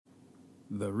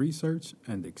The Research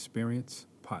and Experience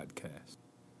Podcast.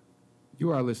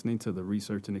 You are listening to the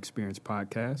Research and Experience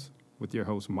Podcast with your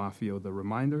host, Maffeo the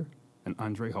Reminder, and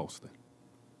Andre Holston.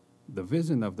 The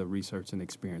vision of the Research and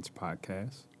Experience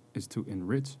Podcast is to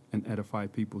enrich and edify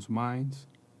people's minds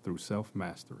through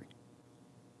self-mastery.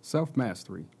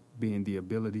 Self-mastery being the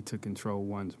ability to control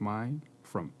one's mind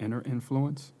from inner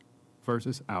influence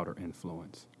versus outer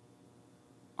influence.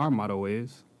 Our motto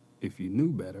is, if you knew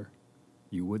better,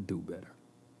 you would do better.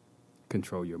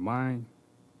 Control your mind,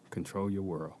 control your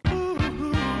world. I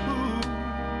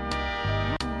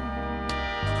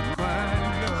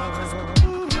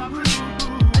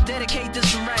dedicate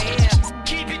this one right here.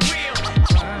 Keep it real.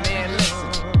 Man,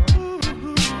 listen.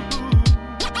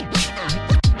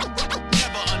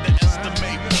 Never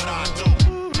underestimate what I do.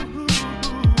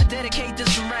 I dedicate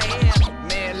this one right here.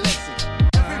 Man, listen.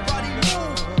 Everybody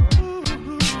move.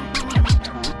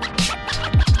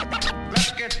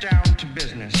 Let's get down to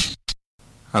business.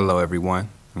 Hello, everyone,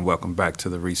 and welcome back to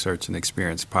the Research and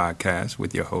Experience Podcast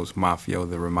with your host, Maffeo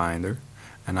the Reminder,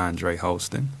 and Andre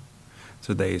Holston.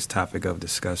 Today's topic of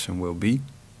discussion will be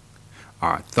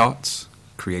our thoughts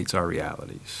creates our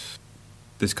realities.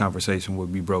 This conversation will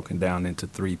be broken down into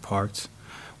 3 parts,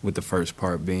 with the first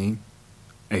part being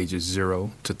ages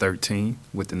 0 to 13,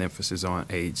 with an emphasis on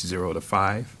age 0 to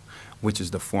 5, which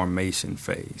is the formation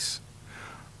phase.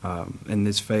 In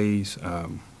this phase,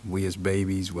 we as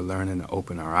babies, we're learning to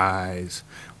open our eyes,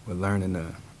 we're learning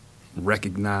to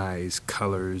recognize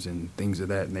colors and things of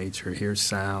that nature, hear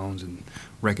sounds and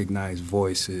recognize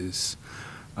voices.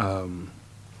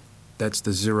 That's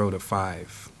the 0 to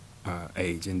 5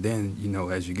 age. And then,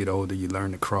 as you get older, you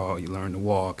learn to crawl, you learn to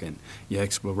walk, and your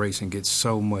exploration gets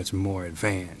so much more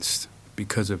advanced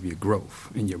because of your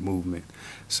growth and your movement.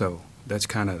 So that's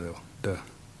kind of the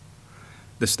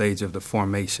stage of the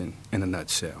formation in a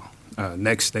nutshell.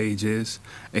 Next stage is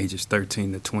ages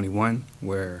 13 to 21,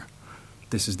 where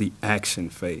this is the action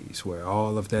phase, where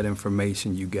all of that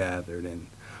information you gathered and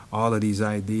all of these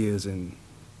ideas and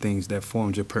things that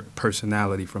formed your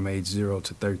personality from age 0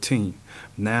 to 13,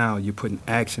 now you're putting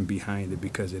action behind it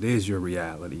because it is your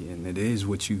reality and it is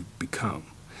what you've become.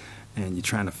 And you're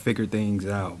trying to figure things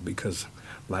out because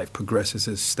life progresses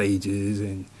as stages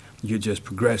and you're just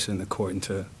progressing according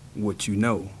to what you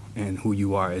know and who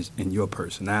you are in your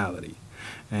personality.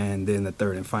 And then the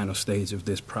third and final stage of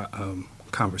this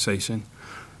conversation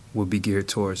will be geared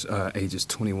towards ages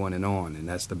 21 and on, and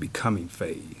that's the becoming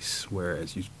phase,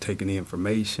 whereas you've taken the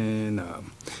information,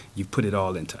 you put it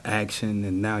all into action,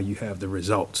 and now you have the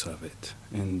results of it.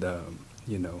 And,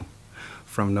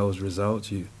 from those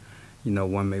results,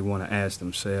 one may want to ask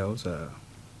themselves, do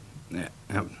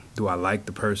I like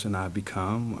the person I've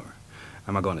become, or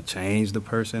am I going to change the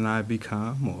person I've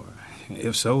become? Or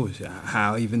if so,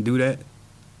 how even do that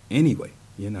anyway,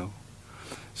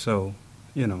 So,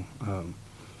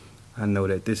 I know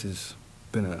that this has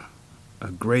been a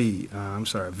very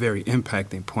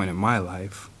impacting point in my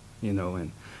life,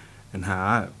 and how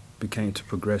I became to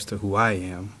progress to who I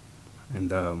am.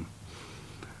 And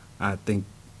I think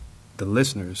the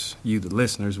listeners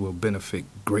will benefit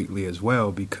greatly as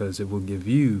well because it will give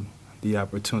you the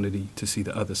opportunity to see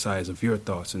the other sides of your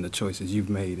thoughts and the choices you've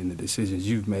made and the decisions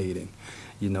you've made. And,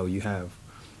 you have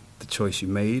the choice you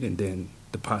made and then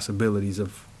the possibilities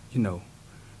of,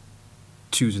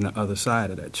 choosing the other side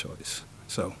of that choice.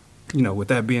 So, with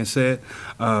that being said,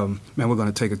 we're going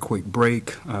to take a quick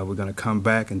break. We're going to come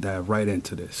back and dive right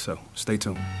into this. So stay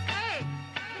tuned.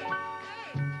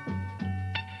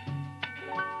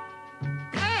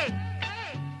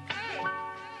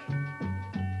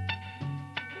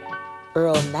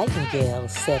 Earl Nightingale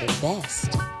said it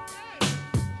best.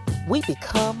 We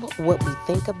become what we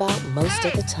think about most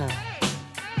of the time.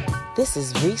 This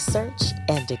is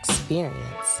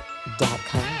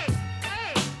researchandexperience.com.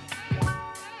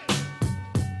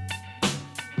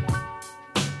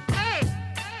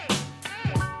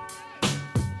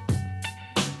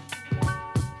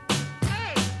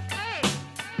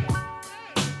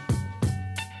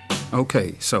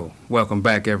 Okay, so welcome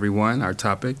back, everyone. Our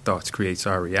topic, thoughts creates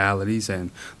our realities,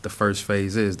 and the first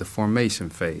phase is the formation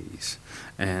phase.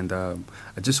 And I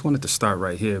just wanted to start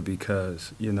right here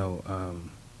because,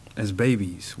 as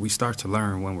babies, we start to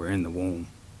learn when we're in the womb.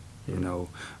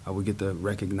 We get to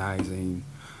recognizing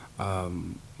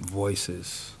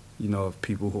voices, of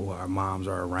people who our moms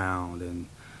are around. And,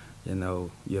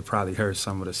 you've probably heard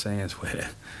some of the sayings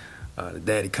where the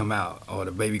daddy come out or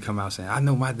the baby come out saying, I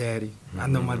know my daddy. I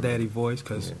know my daddy voice,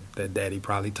 because that daddy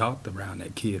probably talked around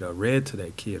that kid or read to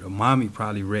that kid, or mommy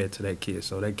probably read to that kid,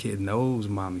 so that kid knows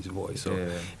mommy's voice. Or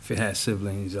if it has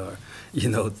siblings or,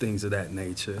 things of that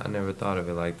nature. I never thought of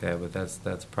it like that, but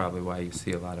that's probably why you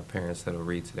see a lot of parents that'll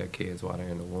read to their kids while they're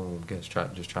in the womb, just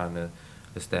trying to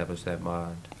establish that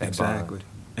bond. Exactly.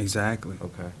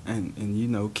 Okay.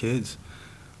 And kids,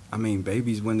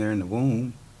 babies when they're in the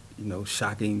womb,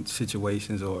 shocking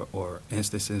situations or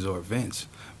instances or events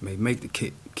may make the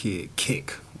kid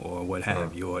kick or what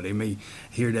have you, or they may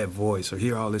hear that voice or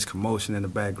hear all this commotion in the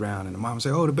background, and the mom say,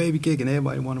 "Oh, the baby kicking!"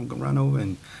 Everybody want them to run over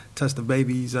and touch the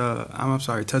baby's,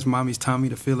 touch mommy's tummy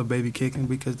to feel the baby kicking,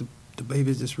 because the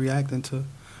baby is just reacting to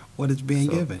what is being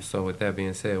given. So with that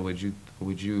being said, would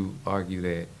you argue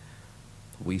that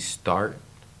we start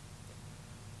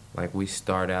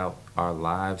out our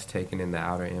lives taking in the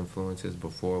outer influences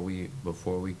before we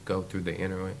go through the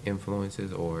inner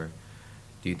influences, or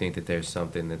do you think that there's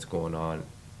something that's going on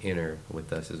inner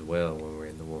with us as well when we're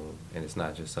in the womb, and it's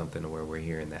not just something where we're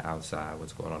hearing the outside,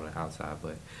 what's going on the outside,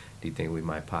 but do you think we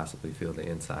might possibly feel the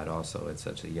inside also at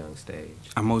such a young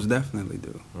stage? I most definitely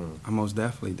do. I most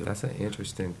definitely do. That's an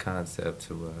interesting concept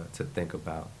to think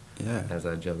about. Yeah. As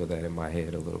I juggle that in my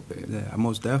head a little bit. Yeah, I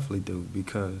most definitely do,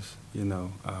 because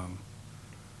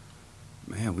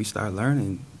we start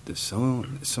learning as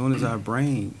soon as our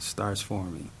brain starts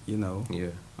forming.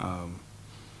 Yeah.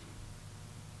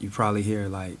 You probably hear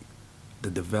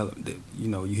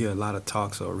you hear a lot of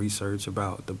talks or research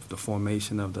about the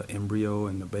formation of the embryo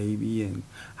and the baby and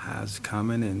how it's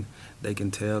coming, and they can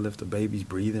tell if the baby's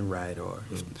breathing right, or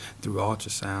through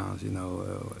ultrasounds,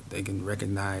 they can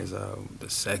recognize the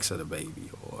sex of the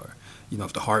baby, or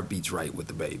if the heartbeat's right with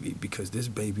the baby, because this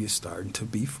baby is starting to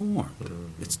be formed.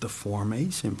 It's the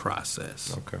formation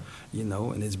process. Okay.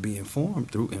 And it's being formed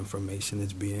through information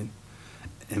that's being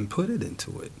inputted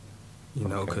into it.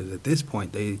 Because at this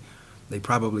point they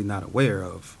probably not aware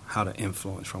of how to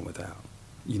influence from without.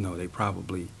 They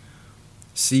probably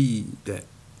see that,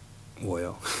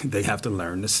 they have to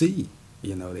learn to see.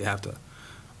 They have to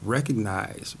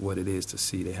recognize what it is to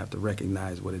see. They have to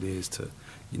recognize what it is to,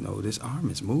 this arm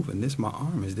is moving. This my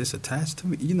arm. Is this attached to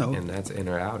me? And that's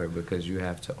inner outer, because you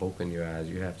have to open your eyes.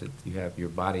 Your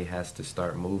body has to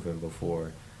start moving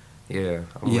before. Yeah.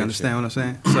 You understand what I'm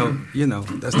saying? So,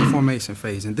 that's the formation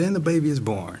phase. And then the baby is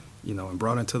born, and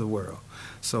brought into the world.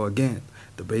 So again,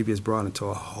 the baby is brought into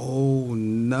a whole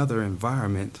nother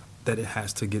environment that it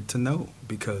has to get to know,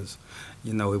 because,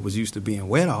 it was used to being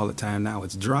wet all the time. Now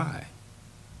it's dry.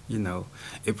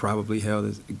 It probably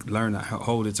learned to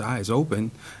hold its eyes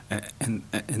open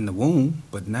in the womb,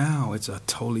 but now it's a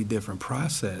totally different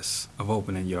process of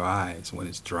opening your eyes when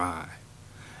it's dry.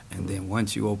 And then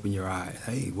once you open your eyes,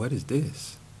 hey, what is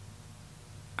this?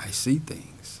 I see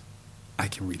things. I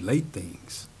can relate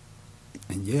things.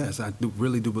 And yes, I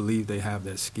really do believe they have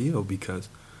that skill, because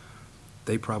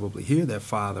they probably hear their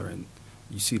father and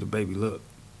you see the baby look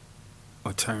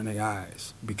or turn their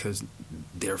eyes, because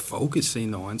they're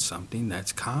focusing on something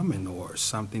that's common or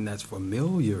something that's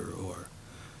familiar, or,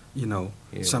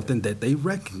 something that they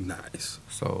recognize.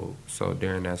 So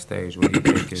during that stage, what do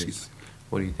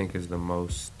you think is the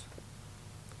most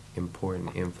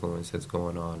important influence that's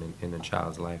going on in a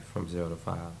child's life from 0 to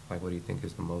 5? What do you think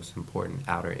is the most important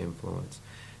outer influence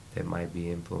that might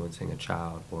be influencing a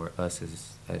child or us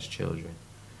as children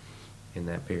in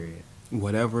that period?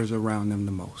 Whatever is around them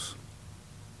the most.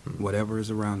 Whatever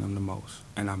is around them the most.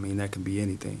 And that can be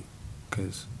anything,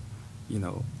 because,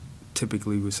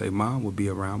 typically we say mom would be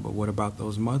around, but what about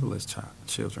those motherless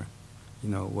children?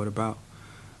 What about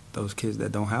those kids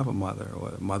that don't have a mother, or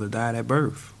a mother died at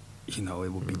birth? It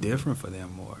would be different for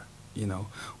them,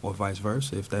 or vice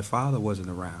versa. If that father wasn't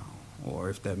around, or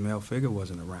if that male figure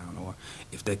wasn't around, or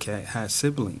if that cat had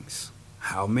siblings,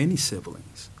 how many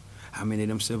siblings? How many of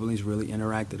them siblings really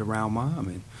interacted around mom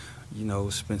and,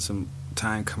 spent some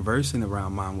time conversing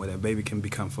around mom, where that baby can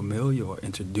become familiar or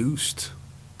introduced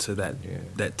to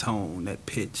that tone, that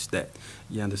pitch, that,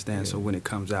 you understand? So when it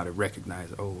comes out, it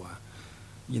recognizes,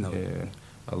 Yeah.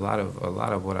 A lot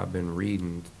of what I've been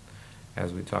reading,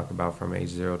 as we talk about from age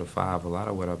 0 to 5, a lot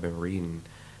of what I've been reading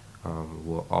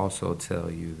will also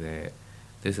tell you that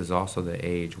this is also the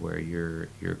age where your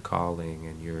calling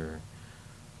and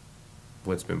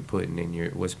what's been put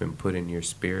in your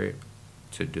spirit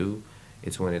to do.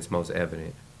 It's when it's most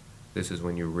evident. This is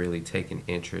when you're really taking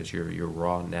interest. Your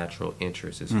raw natural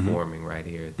interest is forming right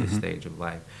here at this stage of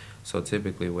life. So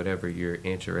typically, whatever you're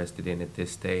interested in at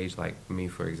this stage, like me,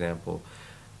 for example,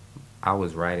 I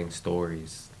was writing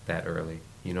stories that early.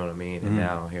 You know what I mean? And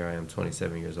now here I am,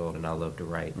 27 years old, and I love to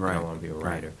write. And I want to be a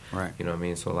writer. Right. You know what I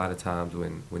mean? So a lot of times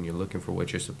when you're looking for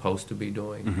what you're supposed to be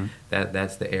doing,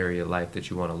 that's the area of life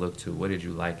that you want to look to. What did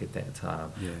you like at that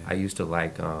time? Yeah. I used to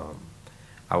like,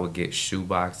 I would get shoe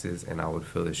boxes, and I would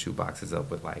fill the shoe boxes up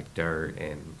with like dirt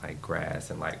and like grass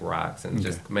and like rocks, and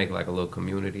just make like a little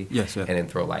community. Yes, and then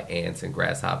throw like ants and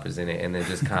grasshoppers in it, and then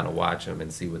just kind of watch them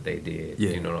and see what they did.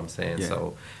 Yeah. You know what I'm saying? Yeah.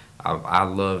 So I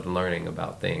loved learning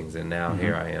about things, and now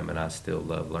here I am, and I still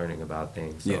love learning about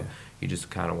things. So you just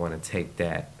kind of want to take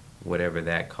that, whatever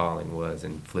that calling was,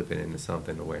 and flip it into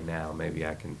something to where now maybe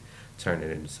I can turn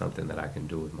it into something that I can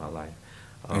do with my life.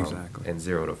 Exactly. And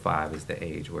 0 to 5 is the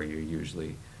age where you're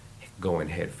usually going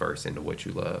head first into what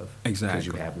you love. Exactly. Because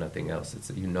you have nothing else.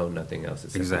 You know nothing else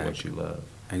except for what you love.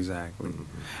 Exactly.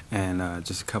 And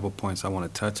just a couple points I want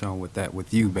to touch on with that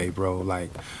with you, babe, bro.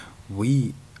 Like,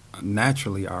 we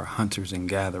naturally are hunters and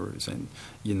gatherers, and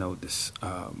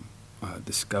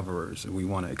discoverers. We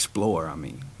want to explore. I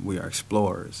mean, we are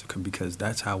explorers because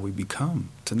that's how we become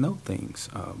to know things.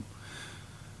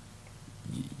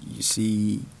 You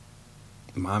see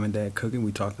mom and dad cooking.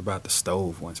 We talked about the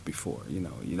stove once before. You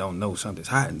don't know something's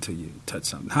hot until you touch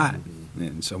something hot.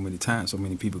 And so many times, so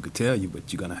many people could tell you,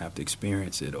 but you're going to have to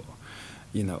experience it, or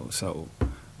so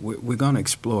we're going to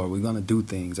explore. We're going to do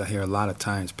things. I hear a lot of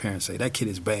times parents say, that kid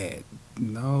is bad.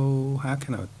 No, how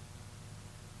can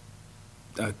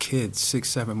a kid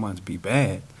 6-7 months be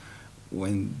bad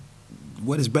when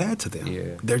what is bad to them?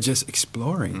 Yeah. They're just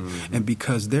exploring. And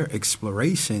because their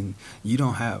exploration, you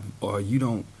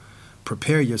don't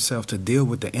prepare yourself to deal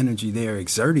with the energy they're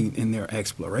exerting in their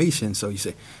exploration. So you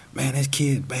say, man, this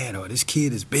kid bad, or this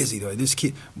kid is busy, or this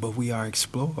kid. But we are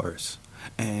explorers.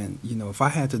 And, if I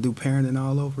had to do parenting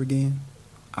all over again,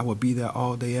 I would be there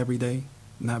all day, every day,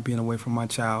 not being away from my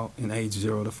child in age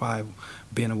 0 to 5,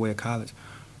 being away at college.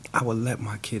 I would let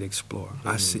my kid explore.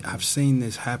 I've seen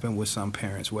this happen with some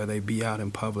parents where they be out in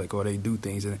public or they do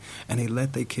things and they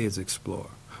let their kids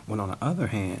explore. When on the other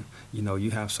hand,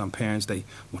 you have some parents, they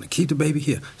want to keep the baby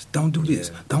here. Don't do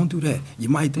this. Don't do that. You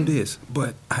might do this.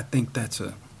 But I think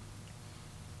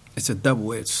it's a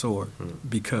double-edged sword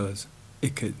because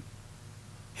it could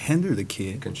hinder the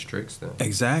kid. Constricts them.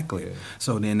 Exactly. Yeah.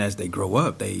 So then as they grow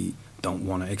up, they don't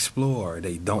want to explore.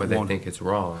 They think it's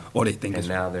wrong. Or they think and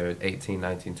now they're 18,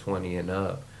 19, 20 and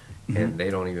up, and they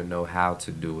don't even know how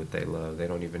to do what they love. They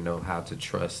don't even know how to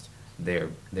trust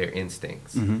their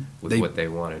instincts with what they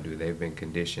want to do. They've been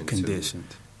conditioned to,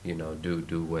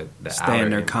 do what the stay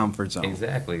in their comfort zone.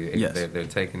 Exactly. Yes. They're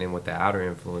taking in what the outer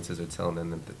influences are telling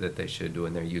them that they should do,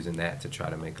 and they're using that to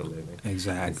try to make a living.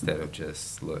 Exactly. Instead of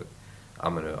just, look,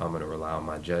 I'm gonna rely on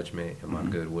my judgment and my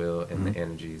goodwill and the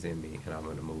energies in me, and I'm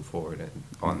gonna move forward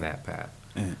on that path.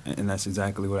 And that's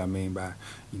exactly what I mean by,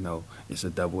 it's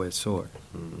a double-edged sword.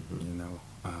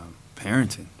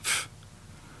 Parenting.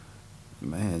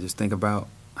 Man, just think about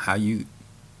how you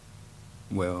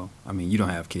don't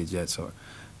have kids yet, so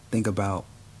think about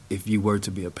if you were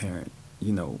to be a parent,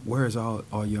 where is all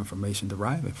your information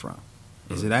deriving from?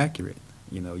 Is it accurate?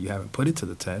 You haven't put it to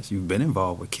the test. You've been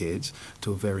involved with kids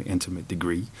to a very intimate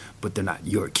degree, but they're not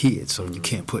your kids, so you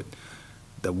can't put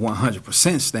the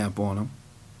 100% stamp on them.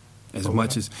 As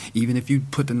much as, even if you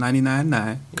put the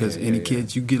 99.9, because any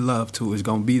kids you give love to is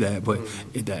going to be that, but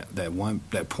that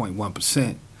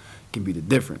 0.1% can be the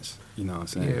difference. You know what I'm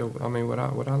saying? Yeah, I mean, what I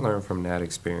learned from that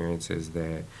experience is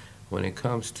that when it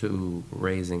comes to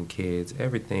raising kids,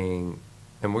 everything,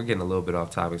 and we're getting a little bit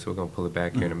off topic, so we're going to pull it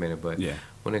back here in a minute, but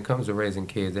when it comes to raising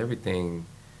kids, everything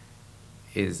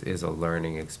is a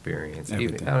learning experience.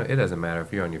 It doesn't matter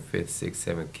if you're on your 5th,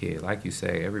 6th, 7th kid. Like you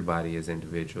say, everybody is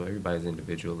individual. Everybody's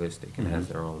individualistic and has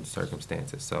their own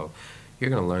circumstances. So you're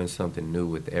going to learn something new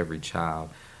with every child.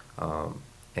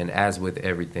 And as with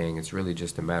everything, it's really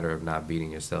just a matter of not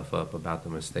beating yourself up about the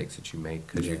mistakes that you make,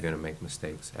 because you're going to make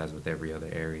mistakes, as with every other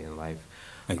area in life.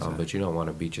 Exactly. But you don't want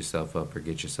to beat yourself up or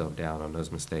get yourself down on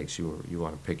those mistakes. You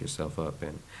want to pick yourself up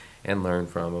and learn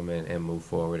from them and move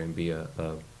forward and be a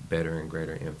better and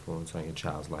greater influence on your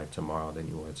child's life tomorrow than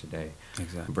you were today.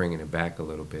 Exactly. Bringing it back a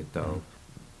little bit, though,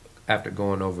 after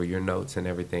going over your notes and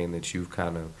everything that you've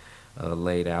kind of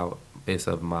laid out, it's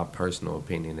of my personal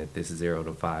opinion that this 0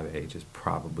 to 5 age is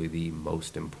probably the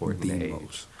most important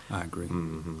age. I agree.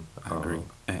 I agree.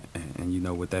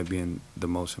 And with that being the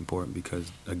most important,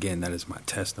 because, again, that is my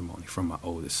testimony from my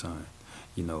oldest son.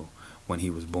 When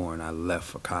he was born, I left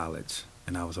for college,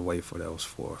 and I was away for those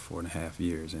 4.5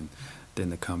 years. And then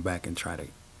to come back and try to,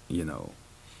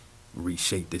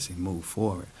 reshape this and move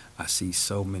forward. I see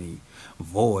so many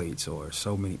voids or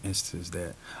so many instances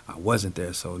that I wasn't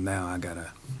there, so now I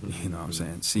gotta, you know what I'm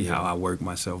saying, see how I work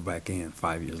myself back in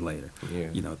 5 years later,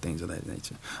 you know, things of that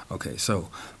nature. Okay, so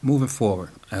moving forward,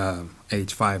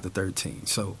 age 5 to 13.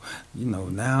 So, you know,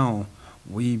 now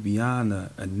we beyond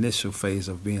the initial phase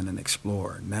of being an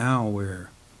explorer. Now we're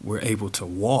able to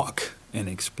walk and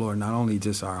explore not only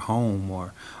just our home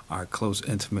or our close,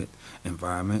 intimate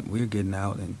environment. We're getting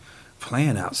out and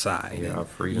playing outside, and, our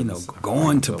freedom, you know,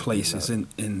 going to places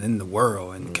in the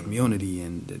world and the community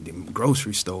and the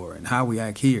grocery store and how we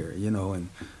act here, you know, and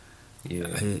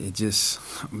it just,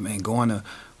 man, going to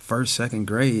first, second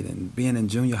grade and being in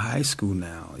junior high school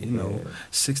now, you know,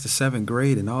 6th to 7th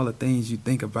grade and all the things you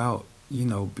think about, you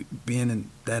know, being in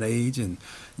that age, and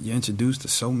you're introduced to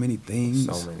so many things.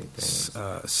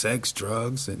 Sex,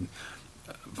 drugs, and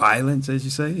violence, as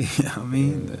you say. I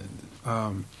mean,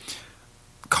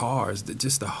 cars,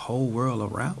 just the whole world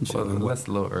around you. Well, that's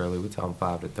a little early. We're talking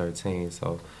 5 to 13.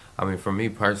 So, I mean, for me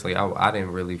personally, I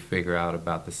didn't really figure out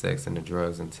about the sex and the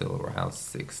drugs until around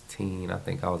 16. I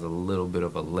think I was a little bit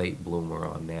of a late bloomer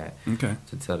on that,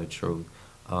 to tell the truth.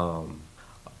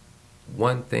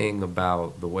 One thing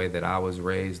about the way that I was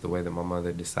raised, the way that my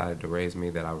mother decided to raise me,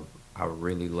 that I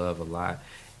really love a lot,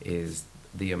 is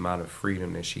the amount of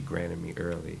freedom that she granted me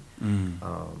early.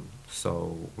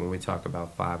 So when we talk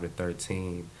about 5 to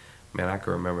 13, man, I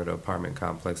can remember the apartment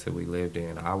complex that we lived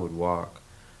in. I would walk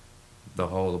the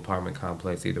whole apartment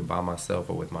complex either by myself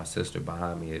or with my sister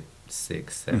behind me at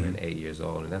 6, 7, 8 years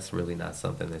old, and that's really not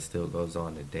something that still goes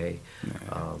on today.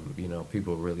 You know,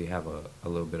 people really have a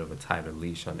little bit of a tighter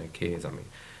leash on their kids. I mean,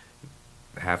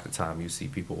 half the time you see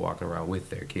people walking around with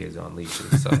their kids on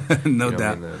leashes. So no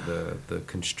doubt. I mean, the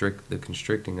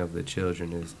constricting of the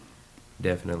children is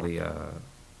definitely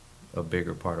a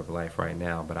bigger part of life right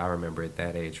now. But I remember at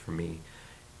that age, for me,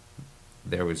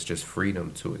 there was just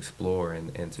freedom to explore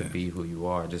and to be who you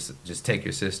are. Just take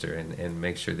your sister and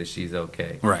make sure that she's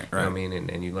okay. Right. You know what I mean?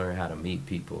 And you learn how to meet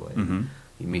people. And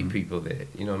you meet people that,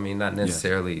 you know what I mean, not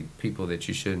necessarily people that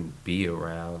you shouldn't be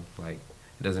around. Like,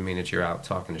 it doesn't mean that you're out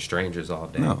talking to strangers all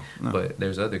day. No. But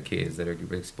there's other kids that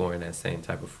are exploring that same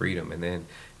type of freedom. And then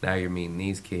now you're meeting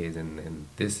these kids, and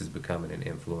this is becoming an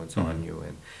influence on you.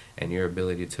 And your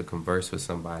ability to converse with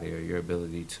somebody, or your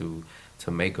ability to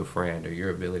make a friend, or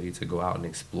your ability to go out and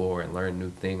explore and learn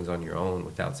new things on your own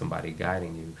without somebody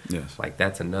guiding you. Like,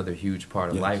 that's another huge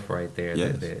part of life right there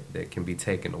that can be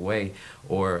taken away.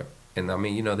 And I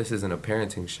mean, you know, this isn't a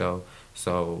parenting show,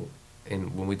 so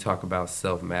when we talk about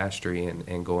self-mastery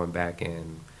and going back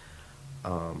and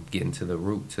getting to the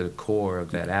root, to the core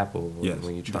of that apple,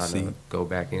 when you're trying to go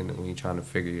back in, when you're trying to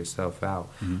figure yourself out,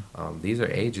 these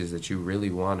are ages that you really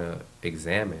want to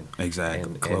examine.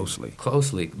 Exactly.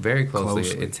 Closely, very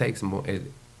closely. It takes more.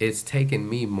 It's taken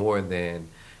me more than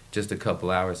just a couple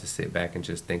hours to sit back and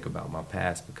just think about my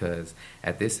past, because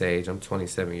at this age, I'm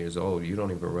 27 years old, you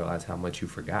don't even realize how much you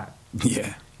forgot.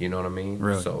 You know what I mean?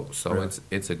 Really? So really.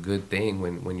 It's a good thing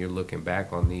when you're looking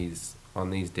back on these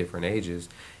different ages,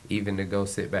 even to go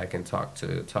sit back and talk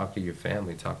to your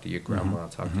family, talk to your grandma,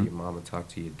 talk to your mama, talk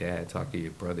to your dad, talk to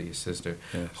your brother, your sister,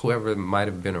 whoever might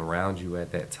have been around you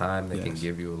at that time that can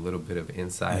give you a little bit of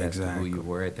insight as to who you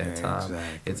were at that time.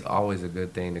 It's always a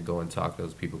good thing to go and talk to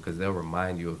those people, because they'll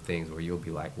remind you of things where you'll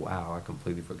be like, wow, I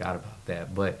completely forgot about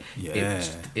that. But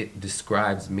it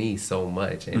describes me so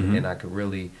much, and I could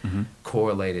really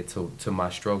correlate it to my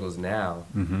struggles now,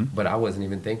 but I wasn't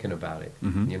even thinking about it.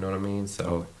 You know what I mean?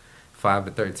 So 5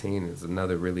 to 13 is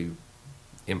another really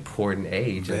important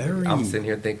age. I'm sitting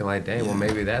here thinking like, dang, well,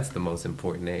 maybe that's the most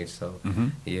important age. So,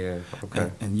 And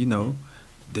you know,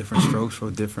 different strokes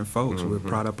for different folks. We're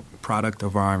product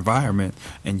of our environment.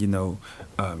 And, you know,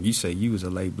 you say you was a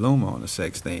late bloomer on the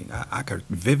sex thing. I could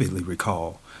vividly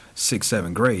recall 6th,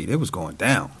 7th grade. It was going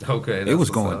down. It was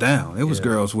going down. It was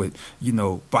girls with, you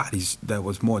know, bodies that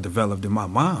was more developed than my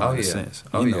mom, in a sense.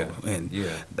 You know, and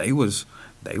they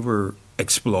were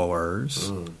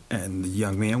explorers, and the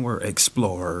young men were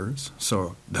explorers.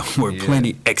 So there were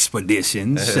plenty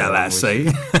expeditions, shall I say?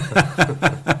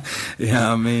 You know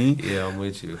what I mean? Yeah, I'm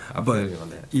with you. I feel you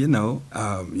on that. You know,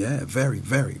 very,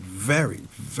 very, very,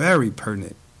 very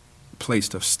pertinent place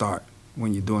to start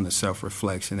when you're doing the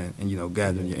self-reflection and you know,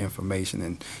 gathering your information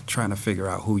and trying to figure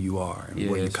out who you are and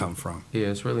where you come from. Yeah,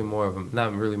 it's really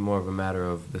not really more of a matter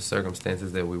of the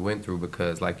circumstances that we went through,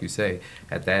 because like you say,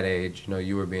 at that age, you know,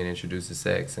 you were being introduced to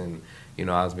sex, and you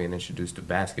know, I was being introduced to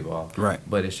basketball. Right.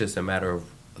 But it's just a matter of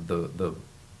the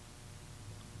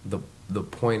the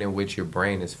point in which your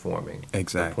brain is forming,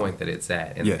 Exactly. the point that it's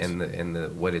at, and Yes. and the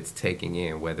what it's taking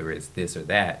in, whether it's this or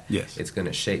that, Yes. it's going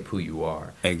to shape who you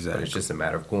are. Exactly. But it's just a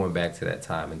matter of going back to that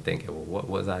time and thinking, well, what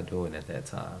was I doing at that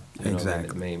time? You know, Exactly.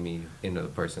 that made me into the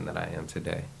person that I am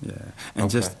today. Yeah,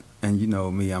 and Okay. and you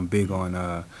know me, I'm big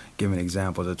on giving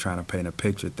examples of trying to paint a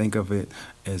picture. Think of it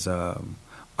as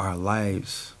our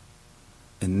lives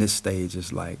in this stage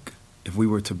is like, if we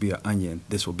were to be an onion,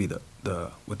 this will be the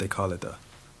what they call it, the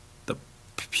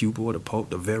pupil or the pulp,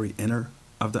 the very inner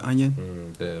of the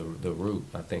onion. The root,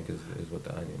 I think, is what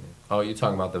the onion is. Oh, you're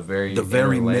talking about the very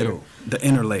very inner layer? middle, the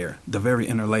inner layer, the very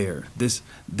inner layer. This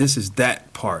is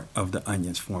that part of the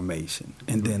onion's formation,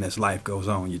 and then as life goes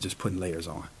on, you're just putting layers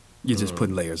on. You're just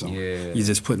putting layers on. Yeah. You're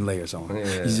just putting layers on.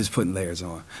 Yeah. You're just putting layers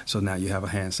on. So now you have a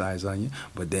hand-sized onion,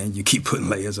 but then you keep putting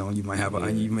layers on. You might have an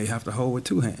onion you may have to hold with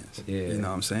 2 hands. Yeah. You know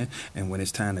what I'm saying? And when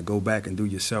it's time to go back and do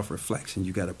your self-reflection,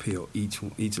 you got to peel each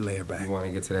layer back. You want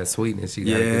to get to that sweetness, you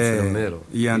got to get to the middle.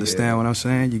 You understand what I'm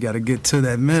saying? You got to get to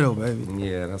that middle, baby.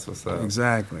 Yeah, that's what's up.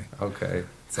 Exactly. Okay.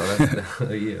 So that's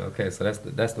So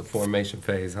that's the formation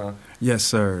phase, huh? Yes,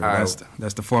 sir. All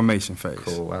That's the formation phase.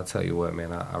 Cool. I'll tell you what,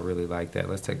 man. I really like that.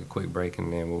 Let's take a quick break,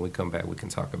 and then when we come back, we can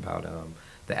talk about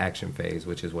the action phase,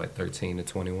 which is what, 13 to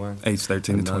 21. Age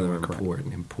 13 to 21. Another Correct.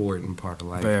 important part of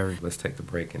life. Very. Let's take the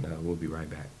break, and we'll be right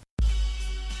back.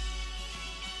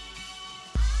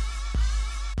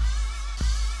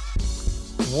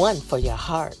 One for your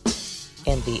heart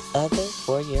and the other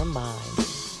for your mind.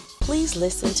 Please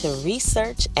listen to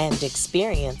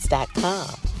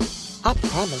researchandexperience.com. I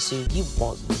promise you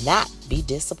will not be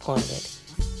disappointed.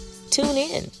 Tune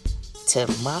in to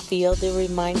Maffeo the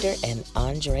Reminder and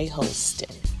Andre Holston.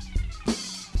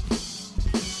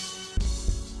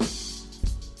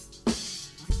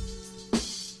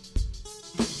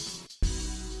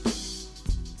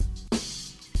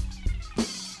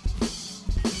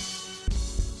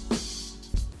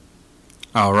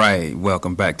 All right,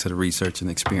 welcome back to the Research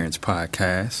and Experience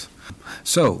podcast.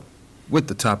 So, with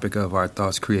the topic of our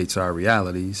thoughts creates our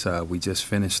realities, we just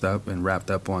finished up and wrapped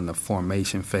up on the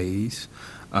formation phase,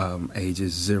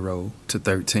 ages 0 to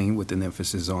 13, with an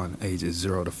emphasis on ages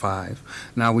 0 to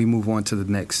 5. Now we move on to the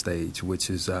next stage, which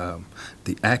is the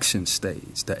action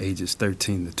stage, the ages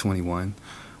 13 to 21,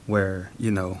 where,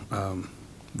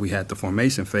 we had the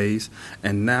formation phase,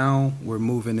 and now we're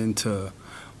moving into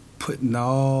putting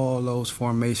all those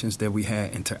formations that we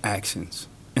had into actions,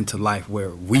 into life where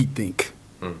we think,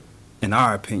 in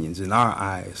our opinions, in our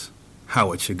eyes,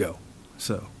 how it should go.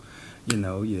 So,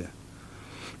 you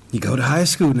go to high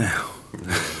school now. Use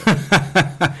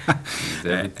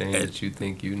everything that you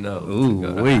think you know to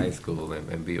go to high school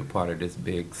and be a part of this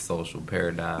big social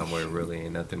paradigm where it really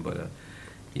ain't nothing but a,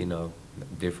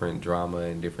 different drama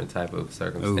and different type of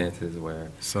circumstances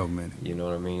where so many, you know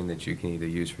what I mean, that you can either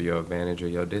use for your advantage or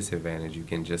your disadvantage. You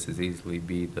can just as easily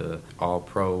be the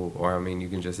all-pro, or you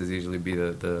can just as easily be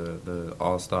the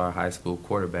all-star high school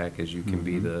quarterback as you can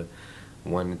be the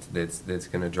one that's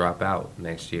going to drop out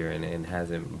next year and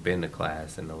hasn't been to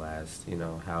class in the last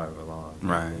however long.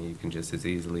 Right. You can just as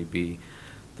easily be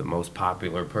the most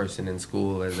popular person in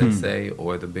school, as they say,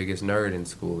 or the biggest nerd in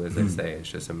school, as they say. It's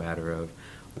just a matter of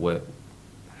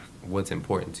what's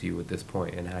important to you at this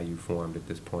point and how you formed at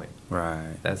this point.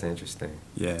 Right. That's interesting.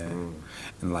 Yeah. And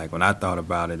like when I thought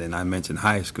about it and I mentioned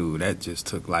high school, that just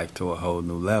took life to a whole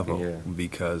new level. Yeah.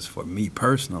 Because for me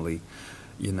personally,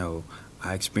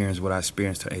 I experienced what I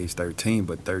experienced to age 13,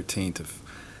 but 13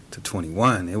 to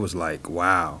 21, it was like,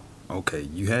 wow, okay,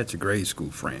 you had your grade school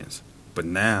friends, but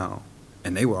now,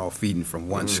 and they were all feeding from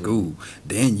one school.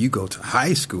 Then you go to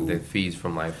high school. That feeds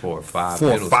from like 4 or 5 4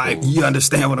 or middle 5. schools. You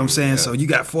understand what I'm saying? Yeah. So you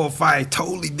got 4 or 5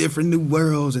 totally different new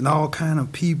worlds and all kind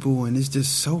of people, and it's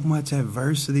just so much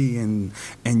adversity, and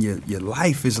your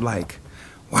life is like,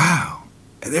 wow,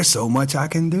 there's so much I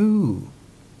can do.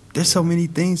 There's so many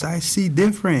things I see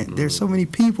different. There's so many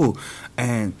people,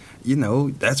 and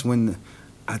that's when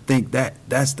I think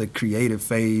that's the creative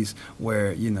phase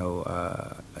where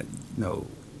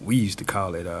we used to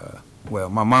call it,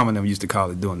 my mom and them used to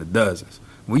call it doing the dozens.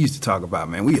 We used to talk about,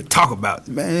 roasting,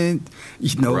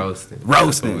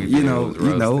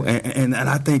 and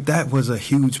I think that was a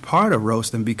huge part of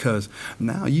roasting, because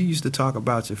now you used to talk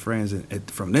about your friends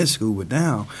from this school, but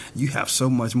now you have so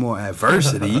much more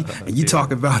adversity, and you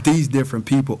talk about these different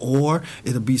people, or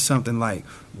it'll be something like,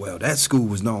 well, that school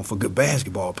was known for good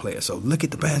basketball players, so look at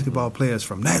the basketball players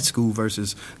from that school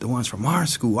versus the ones from our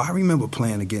school. I remember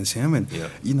playing against him, and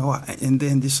and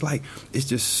then it's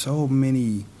just so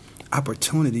many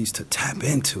opportunities to tap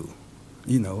into,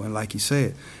 and like you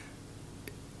said,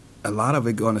 a lot of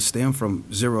it going to stem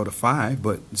from 0 to 5,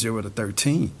 but 0 to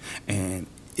 13. And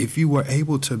if you were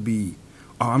able to be,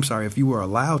 if you were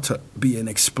allowed to be an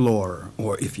explorer,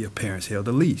 or if your parents held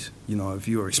a leash, if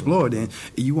you were explored, then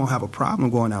you won't have a problem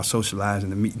going out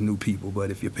socializing and meeting new people. But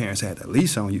if your parents had a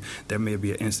leash on you, there may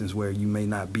be an instance where you may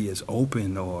not be as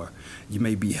open, or you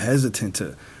may be hesitant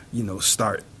to,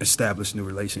 start establish new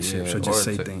relationships, or just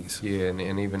say things. Yeah,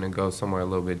 and even to go somewhere a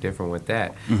little bit different with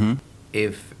that. Mm-hmm.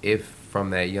 If from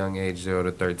that young age, 0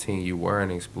 to 13, you were an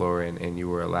explorer and you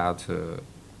were allowed to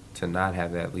not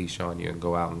have that leash on you and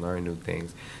go out and learn new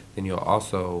things, then you'll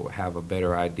also have a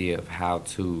better idea of how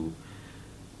to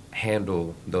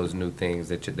handle those new things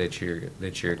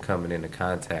that you're coming into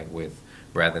contact with,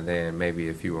 rather than maybe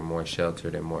if you were more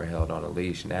sheltered and more held on a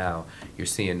leash. Now you're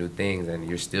seeing new things and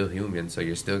you're still human, so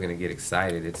you're still going to get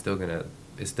excited. It's still going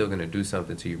to do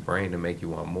something to your brain to make you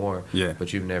want more. Yeah.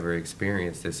 But you've never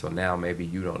experienced it, so now maybe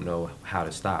you don't know how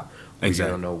to stop. Or Exactly.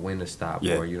 you don't know when to stop,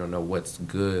 Yeah. or you don't know what's a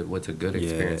good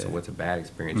experience, Yeah. or what's a bad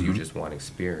experience. Mm-hmm. You just want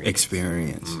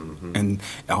experience. Mm-hmm. And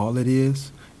all it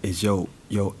is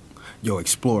your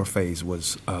explorer phase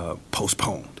was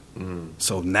postponed.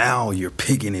 So now you're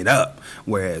picking it up.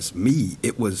 Whereas me,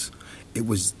 it was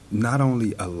not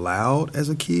only allowed as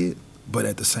a kid, but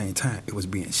at the same time, it was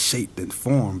being shaped and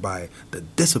formed by the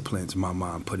disciplines my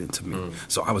mom put into me.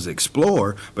 So I was an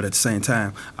explorer, but at the same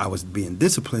time, I was being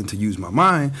disciplined to use my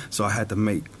mind. So I had to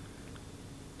make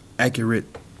accurate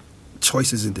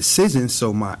choices and decisions,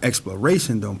 so my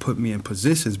exploration don't put me in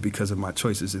positions because of my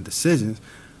choices and decisions.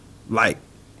 Like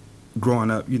growing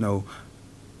up,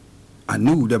 I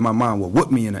knew that my mom would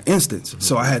whoop me in an instance.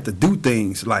 So I had to do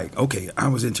things like, okay, I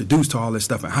was introduced to all this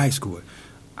stuff in high school.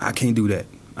 I can't do that.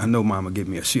 I know mama give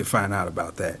me she'll find out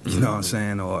about that. You know what I'm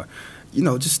saying? Or,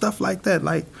 just stuff like that,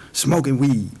 like smoking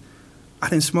weed. I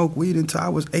didn't smoke weed until I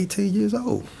was 18 years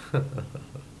old.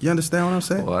 You understand what I'm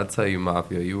saying? Well, I tell you,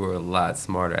 Maffeo, you were a lot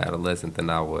smarter adolescent than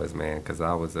I was, man, because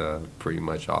I was pretty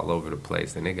much all over the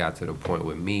place. And it got to the point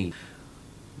with me,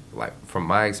 like from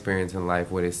my experience in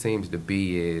life, what it seems to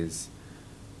be is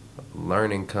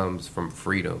learning comes from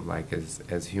freedom. Like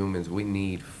as humans, we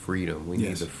need freedom. We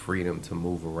need the freedom to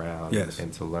move around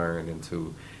and to learn and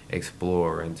to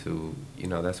explore and to,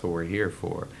 that's what we're here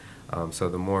for. So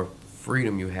the more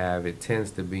freedom you have, it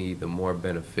tends to be the more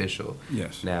beneficial.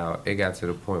 Yes. Now, it got to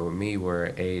the point with me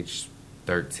where age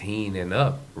 13 and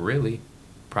up, really,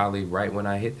 probably right when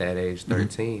I hit that age,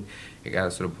 13, it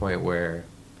got to the point where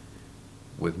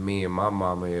with me and my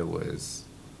mama, it was,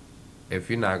 if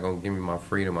you're not gonna give me my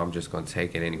freedom, I'm just gonna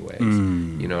take it anyways.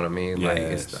 You know what I mean?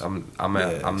 Yes. Like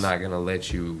I'm not gonna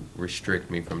let you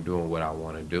restrict me from doing what I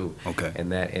want to do. Okay.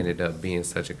 And that ended up being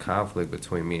such a conflict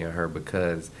between me and her,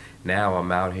 because now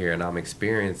I'm out here and I'm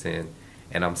experiencing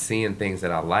and I'm seeing things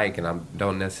that I like, and I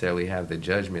don't necessarily have the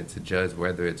judgment to judge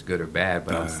whether it's good or bad,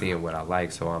 but I'm seeing what I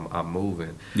like, so I'm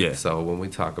moving. Yeah. So when we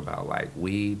talk about like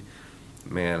weed,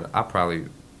 man, I probably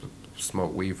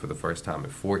smoked weed for the first time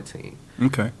at 14.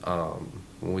 Okay.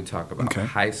 When we talk about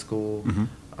high school,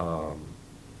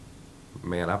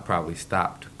 man, I probably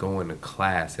stopped going to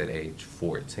class at age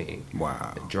 14.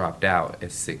 Wow. Dropped out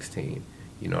at 16.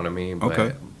 You know what I mean?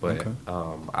 But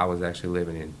I was actually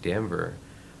living in Denver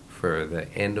for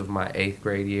the end of my 8th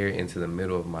grade year into the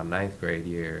middle of my 9th grade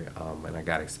year, and I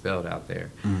got expelled out there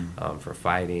for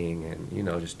fighting and,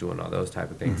 just doing all those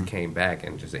type of things. Came back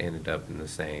and just ended up in the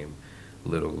same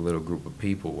little group of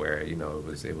people where it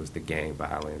was the gang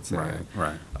violence and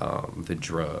the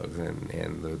drugs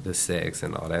and the sex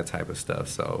and all that type of stuff.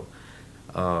 So,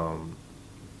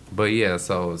 but yeah,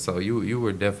 so you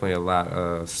were definitely a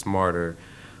lot smarter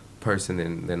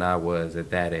person than I was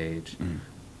at that age.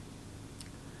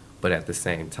 But at the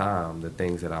same time, the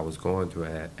things that I was going through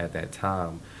at that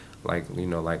time, like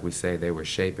we say, they were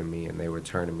shaping me and they were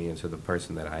turning me into the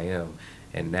person that I am.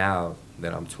 And now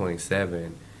that I'm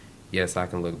 27. Yes, I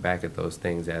can look back at those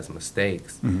things as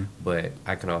mistakes, but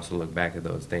I can also look back at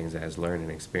those things as learning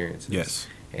experiences. Yes.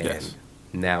 And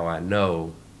now I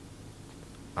know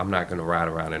I'm not going to ride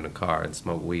around in a car and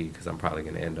smoke weed because I'm probably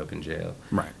going to end up in jail.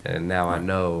 Right. And now I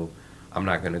know I'm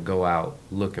not going to go out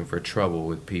looking for trouble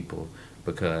with people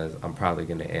because I'm probably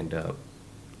going to end up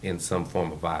in some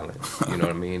form of violence. You know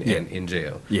what I mean? And in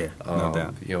jail. Yeah, no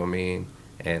doubt. You know what I mean?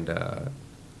 And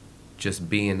just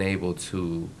being able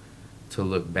to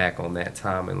look back on that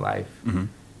time in life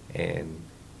and,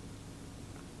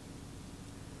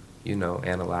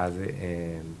 analyze it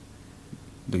and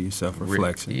do your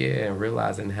self-reflection. And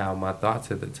realizing how my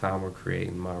thoughts at the time were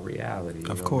creating my reality.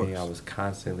 Of course. What I mean? I was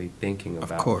constantly thinking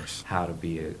about how to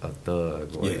be a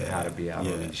thug or how to be out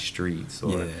on these streets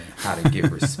or how to get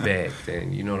respect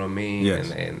and you know what I mean?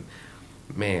 Yes. And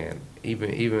man,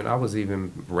 even I was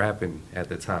even rapping at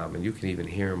the time, and you can even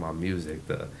hear in my music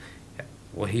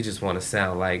he just want to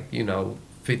sound like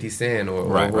 50 Cent or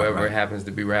whoever happens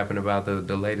to be rapping about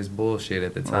the latest bullshit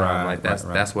at the time.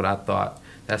 That's what I thought.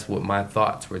 That's what my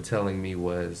thoughts were telling me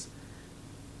was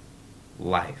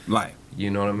life. You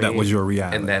know what I mean? That was your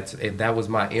reality. And that was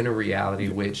my inner reality,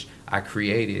 which I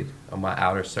created on my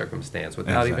outer circumstance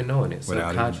without even knowing it,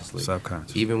 subconsciously.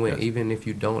 Even if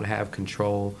you don't have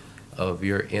control of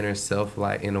your inner self,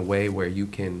 like in a way where you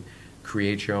can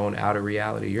create your own outer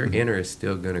reality, your inner is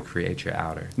still going to create your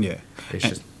outer. Yeah.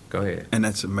 Go ahead. And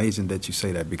that's amazing that you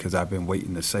say that, because I've been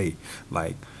waiting to say,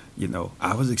 like,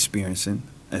 I was experiencing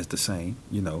as the same,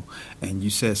 and you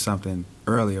said something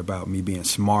earlier about me being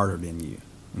smarter than you.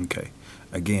 Okay.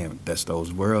 Again, that's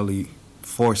those worldly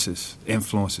forces,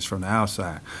 influences from the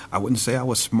outside. I wouldn't say I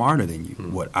was smarter than you.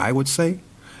 What I would say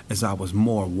is I was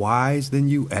more wise than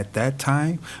you at that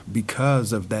time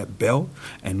because of that belt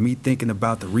and me thinking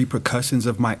about the repercussions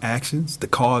of my actions, the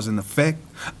cause and effect.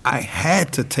 I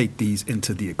had to take these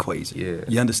into the equation. Yeah.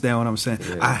 You understand what I'm saying?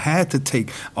 Yeah. I had to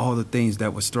take all the things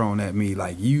that was thrown at me,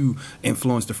 like you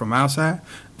influenced it from outside,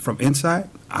 from inside.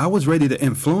 I was ready to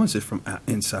influence it from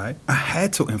inside. I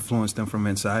had to influence them from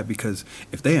inside, because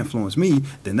if they influence me,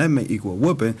 then that may equal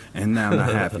whooping, and now I'm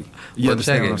not happy. You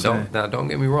understand what I'm saying? Don't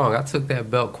get me wrong. I took that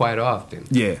belt quite often.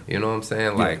 Yeah. You know what I'm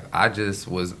saying? Like, I just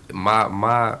was,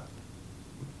 my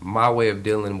way of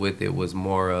dealing with it was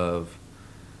more of,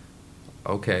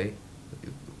 okay,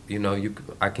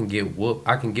 I can get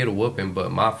a whooping,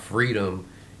 but my freedom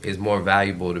is more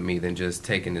valuable to me than just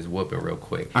taking this whooping real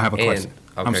quick. I have a question.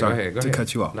 Okay, I'm sorry go ahead. to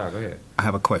cut you off. No, go ahead. I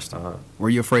have a question. Uh-huh. Were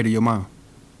you afraid of your mom?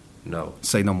 No.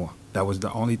 Say no more. That was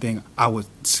the only thing. I was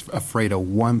afraid of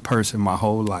one person my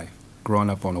whole life. Growing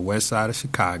up on the west side of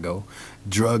Chicago,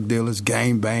 drug dealers,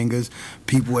 gangbangers,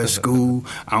 people at school,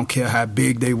 I don't care how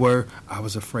big they were, I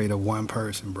was afraid of one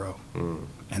person, bro.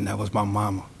 And that was my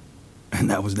mama. And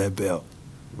that was that belt.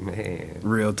 Man.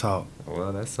 Real talk.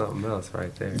 Well, that's something else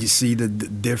right there. You see the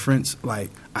difference? Like,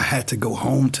 I had to go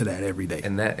home to that every day.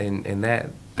 And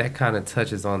that kind of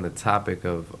touches on the topic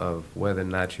of whether or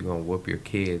not you're going to whoop your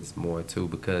kids more, too,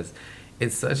 because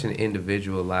it's such an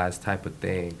individualized type of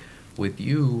thing. With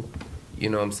you, you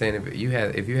know what I'm saying, if you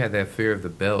had that fear of the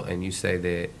belt and you say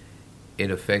that it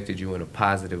affected you in a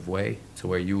positive way to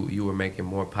where you were making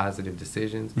more positive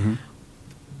decisions,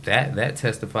 that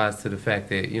testifies to the fact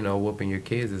that, whooping your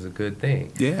kids is a good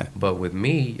thing. Yeah. But with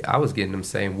me, I was getting them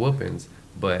same whoopings,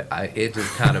 but it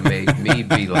just kind of made me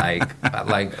be like,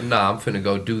 nah, I'm finna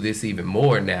go do this even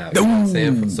more now. You know what I'm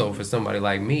saying? So for somebody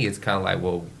like me, it's kind of like,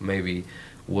 well, maybe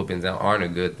whoopings aren't a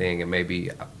good thing, and maybe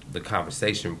the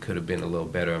conversation could have been a little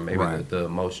better, or maybe the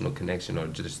emotional connection or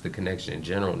just the connection in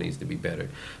general needs to be better.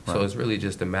 Right. So it's really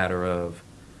just a matter of,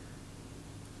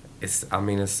 that's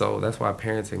why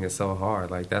parenting is so hard.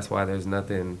 Like, that's why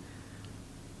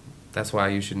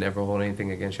you should never hold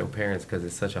anything against your parents, because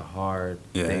it's such a hard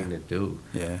thing to do.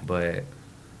 Yeah. But,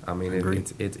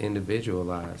 it's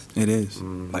individualized. It is.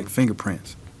 Like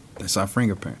fingerprints. That's our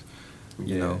fingerprints.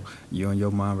 You know, you and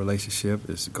your mom relationship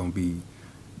is going to be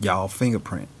y'all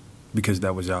fingerprint, because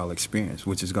that was y'all experience,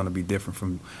 which is going to be different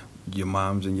from your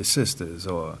moms and your sisters,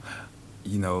 or,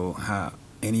 how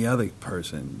any other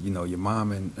person, your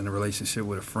mom in a relationship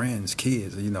with a friend's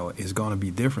kids, is going to be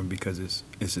different because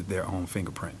it's their own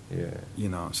fingerprint. Yeah. You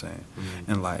know what I'm saying?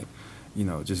 And like,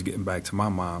 just getting back to my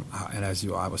mom, and as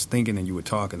I was thinking and you were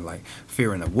talking, like,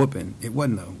 fearing a whooping, it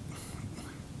wasn't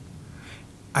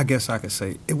I guess I could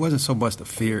say it wasn't so much the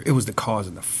fear, it was the cause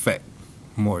and effect,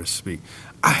 more to speak.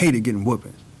 I hated getting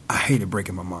whoopings. I hated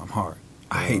breaking my mom's heart.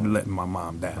 I hated letting my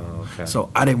mom down. Okay. So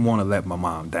I didn't want to let my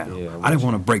mom down. Yeah, I didn't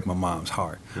want to break my mom's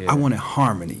heart. Yeah. I wanted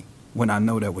harmony when I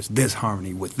know there was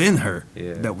disharmony within her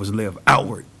that was lived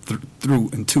outward through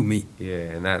and to me.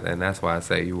 Yeah, and that's why I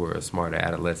say you were a smarter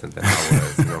adolescent than I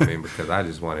was. You know what I mean? Because I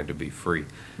just wanted to be free.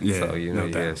 Yeah,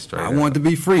 so, straight up. I wanted to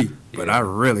be free, but I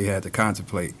really had to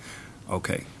contemplate,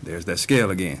 okay, there's that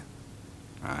scale again.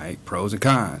 All right, pros and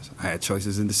cons. I had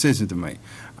choices and decisions to make.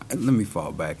 Let me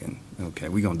fall back and, okay,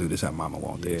 we're going to do this how mama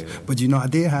wants this. But, I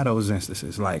did have those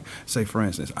instances. Like, say, for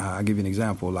instance, I'll give you an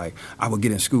example. Like, I would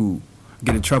get in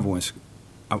trouble in school.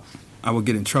 I would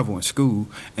get in trouble in school,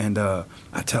 and I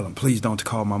tell them, please don't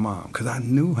call my mom, because I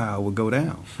knew how it would go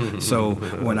down. So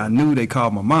when I knew they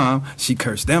called my mom, she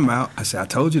cursed them out. I said, I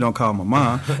told you don't call my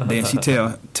mom. Then she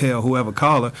tell whoever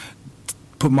called her,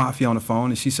 put Maffeo on the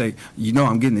phone, and she say,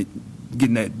 I'm getting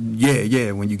that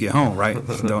when you get home, right?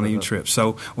 Don't even trip.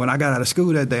 So when I got out of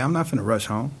school that day, I'm not finna rush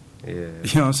home. Yeah. You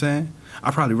know what I'm saying?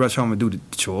 I probably rush home and do the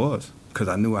chores. because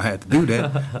I knew I had to do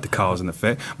that, the cause and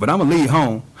effect. But I'm going to leave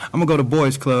home. I'm going to go to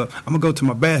boys club. I'm going to go to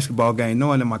my basketball game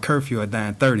knowing that my curfew at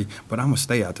 9:30, but I'm going to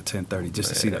stay out to 10:30 just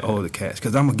to see the older cats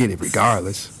because I'm going to get it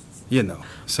regardless.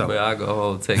 So. But I go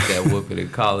home, take that whooping,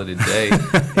 and call it a day,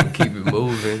 and keep it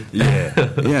moving.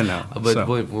 Yeah. But so.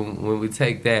 when we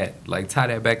take that, like tie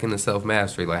that back into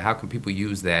self-mastery, like how can people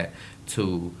use that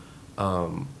to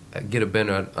get a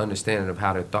better understanding of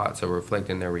how their thoughts are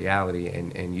reflecting their reality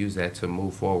and use that to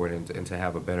move forward and to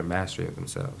have a better mastery of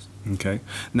themselves? Okay.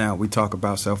 Now, we talk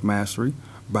about self-mastery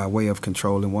by way of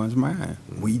controlling one's mind.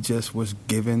 Mm-hmm. We just was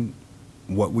given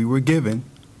what we were given,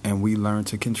 and we learned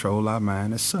to control our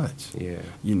mind as such. Yeah.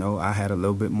 I had a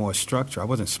little bit more structure. I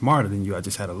wasn't smarter than you. I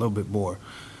just had a little bit more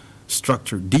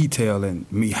structured detail in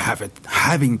me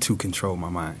having to control my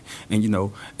mind. And,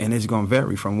 and it's going to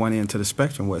vary from one end to the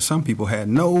spectrum where some people had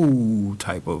no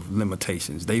type of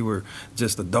limitations. They were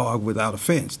just a dog without a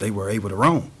fence. They were able to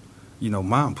roam.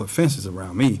 Mom put fences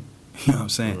around me. You know what I'm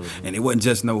saying? Mm-hmm. And it wasn't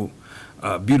just no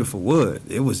beautiful wood.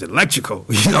 It was electrical.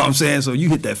 You know what I'm saying? So you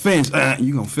hit that fence,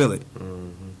 you're going to feel it. Mm-hmm.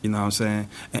 You know what I'm saying?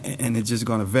 And it's just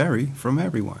going to vary from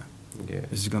everyone. Yeah.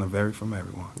 It's just going to vary from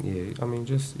everyone. Yeah. I mean,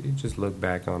 you just look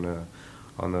back on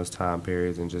those time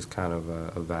periods and just kind of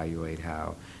evaluate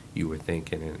how you were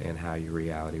thinking and how your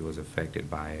reality was affected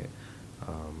by it.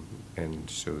 And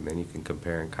so then you can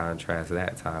compare and contrast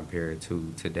that time period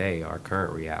to today, our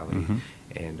current reality. Mm-hmm.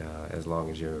 And as long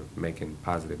as you're making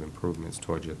positive improvements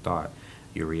towards your thought,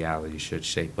 your reality should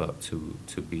shape up to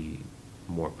be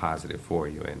more positive for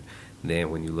you. And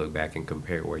then when you look back and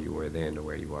compare where you were then to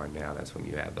where you are now, that's when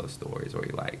you have those stories where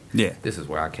you're like, this is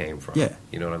where I came from. Yeah.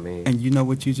 You know what I mean? And you know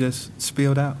what you just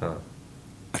spilled out?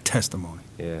 A testimony.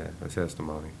 Yeah, a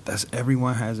testimony. That's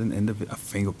everyone has a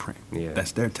fingerprint. Yeah.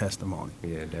 That's their testimony.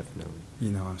 Yeah, definitely.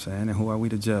 You know what I'm saying? And who are we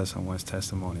to judge someone's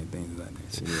testimony and things like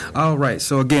this? Yeah. All right.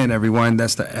 So again, everyone,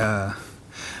 that's the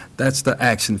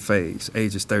action phase,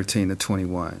 ages 13 to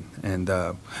 21. And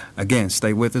again,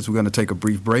 stay with us. We're going to take a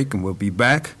brief break, and we'll be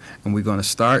back, and we're going to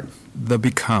start the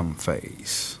become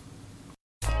phase.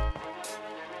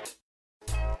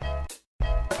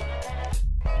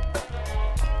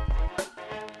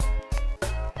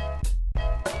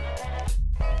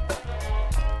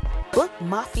 Book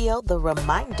Maffeo the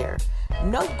Reminder.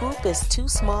 No group is too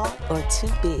small or too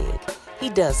big. He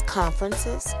does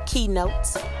conferences,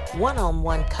 keynotes,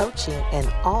 one-on-one coaching, and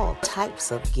all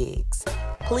types of gigs.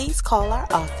 Please call our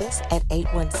office at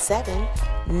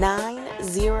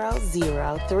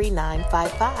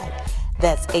 817-900-3955.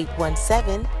 That's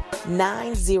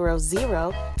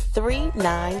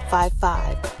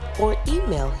 817-900-3955. Or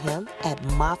email him at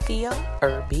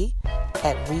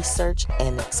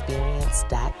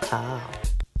maffeourb@researchandexperience.com.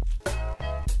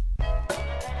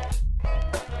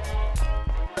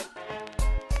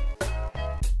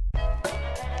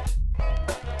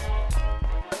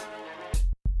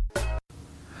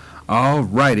 All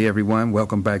righty, everyone.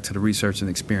 Welcome back to the Research and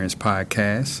Experience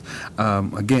podcast.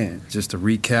 Again, just to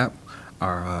recap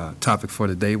our topic for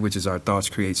today, which is our thoughts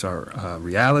creates our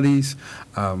realities.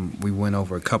 We went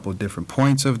over a couple different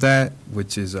points of that,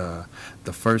 which is the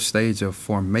first stage of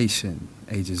formation,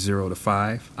 ages 0 to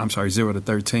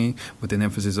 13, with an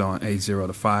emphasis on age 0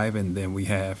 to 5. And then we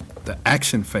have the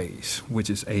action phase, which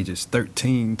is ages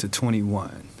 13 to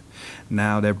 21.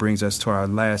 Now that brings us to our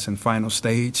last and final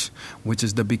stage, which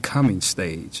is the becoming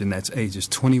stage, and that's ages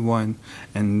 21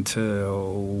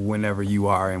 until whenever you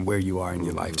are and where you are in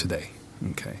your life today.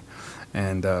 Okay.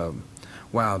 And,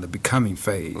 wow, the becoming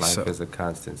phase. Life is a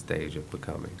constant stage of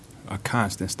becoming. A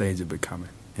constant stage of becoming.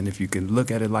 And if you can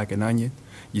look at it like an onion,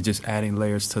 you're just adding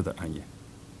layers to the onion.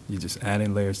 You're just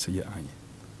adding layers to your onion.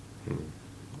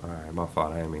 All right, my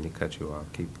fault. I didn't mean to cut you off.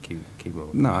 Keep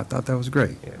moving. No, I thought that was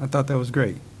great. Yeah. I thought that was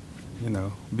great.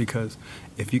 Because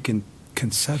if you can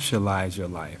conceptualize your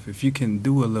life, if you can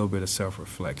do a little bit of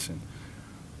self-reflection,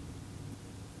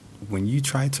 when you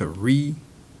try to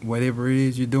whatever it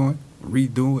is you're doing,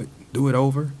 redo it, do it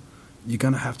over, you're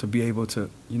going to have to be able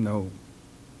to,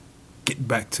 get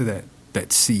back to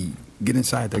that seed, get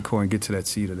inside that core and get to that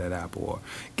seed of that apple, or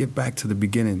get back to the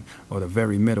beginning or the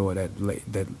very middle of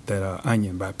that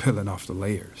onion by peeling off the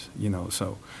layers,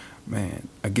 so... Man,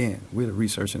 again, we're the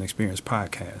Research and Experience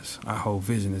podcast. Our whole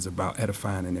vision is about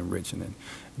edifying and enriching. And,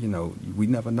 we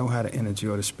never know how the energy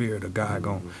or the spirit of God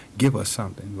going to give us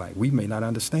something. Like, we may not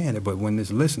understand it, but when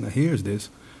this listener hears this,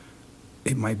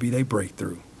 it might be their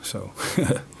breakthrough. So,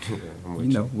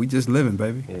 we just living,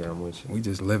 baby. Yeah, I'm with you. We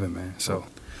just living, man. So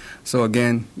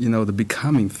again, the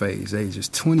becoming phase, ages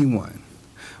 21.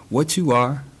 What you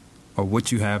are or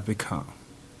what you have become.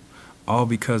 All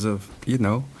because of,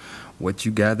 what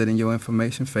you gathered in your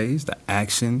information phase, the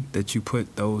action that you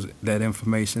put that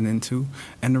information into,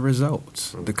 and the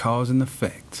results, the cause and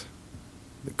effect.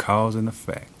 The cause and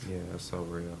effect. Yeah, that's so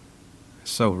real.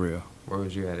 So real. Where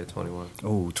was you at 21?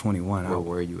 Oh, 21. Where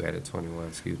were you at 21?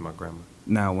 Excuse my grammar.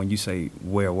 Now, when you say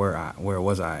where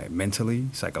was I mentally,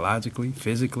 psychologically,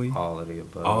 physically? All of the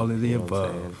above. All of the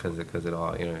above. Because it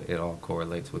all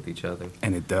correlates with each other.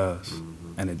 And it does.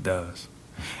 Mm-hmm. And it does.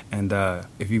 And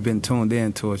if you've been tuned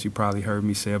in to us, you probably heard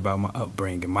me say about my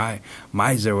upbringing, my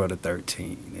 0 to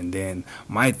 13, and then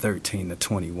my 13 to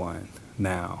 21.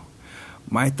 Now,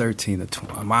 my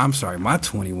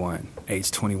 21,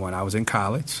 age 21, I was in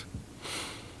college.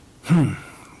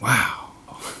 Wow.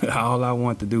 All I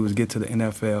wanted to do was get to the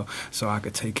NFL so I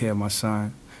could take care of my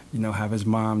son, have his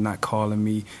mom not calling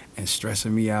me and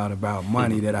stressing me out about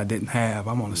money that I didn't have.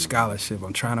 I'm on a scholarship.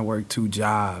 I'm trying to work 2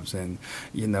 jobs, and,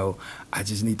 I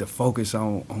just need to focus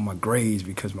on my grades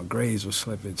because my grades were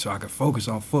slipping so I could focus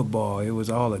on football. It was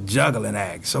all a juggling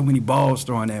act. So many balls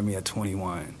thrown at me at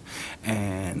 21.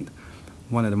 And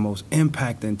one of the most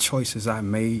impacting choices I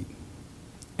made,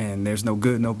 and there's no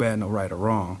good, no bad, no right or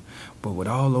wrong, but with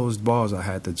all those balls I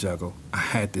had to juggle, I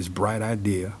had this bright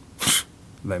idea,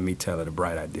 let me tell it, a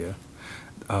bright idea,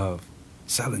 of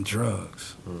selling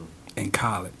drugs in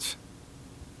college.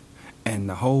 And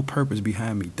the whole purpose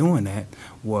behind me doing that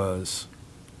was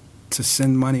to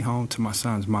send money home to my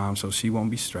son's mom so she won't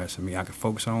be stressing me. I could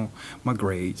focus on my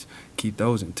grades, keep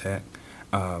those intact,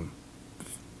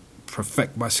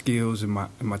 perfect my skills and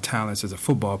my talents as a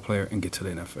football player, and get to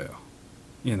the NFL.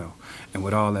 And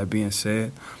with all that being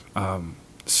said,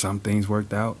 some things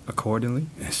worked out accordingly,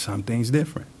 and some things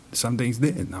different. Some things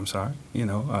didn't. I'm sorry.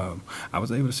 I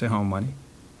was able to send home money.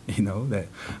 That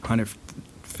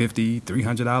 $150,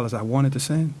 $300 I wanted to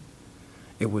send.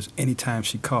 It was any time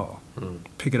she called.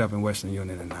 Pick it up in Western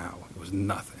Union in an hour. It was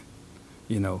nothing.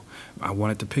 I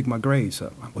wanted to pick my grades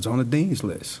up. I was on the dean's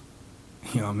list.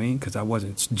 You know what I mean? Because I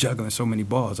wasn't juggling so many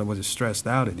balls. I wasn't stressed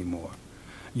out anymore.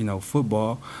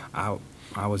 Football,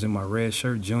 I was in my red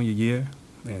shirt junior year,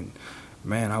 and,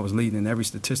 man, I was leading in every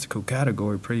statistical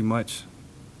category pretty much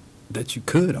that you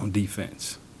could on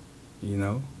defense,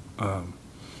 and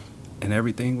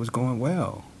everything was going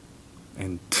well.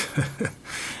 And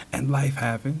and life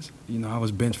happens. I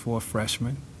was benched for a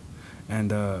freshman,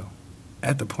 and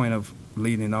at the point of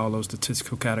leading all those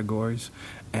statistical categories,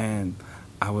 and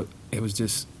it was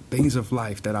just things of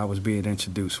life that I was being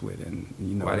introduced with.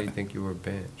 And why do you think you were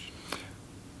benched?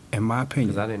 In my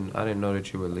opinion, because I didn't know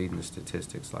that you were leading the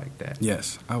statistics like that.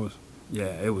 Yes, I was.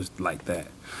 Yeah, it was like that,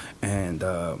 and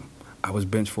I was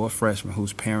benched for a freshman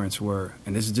whose parents were,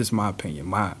 and this is just my opinion,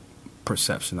 my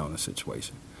perception on the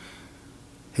situation.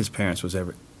 His parents was at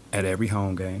every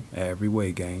home game, every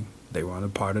away game. They were on a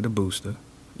part of the booster.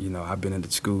 I've been in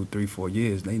the school 3-4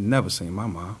 years. They never seen my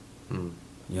mom.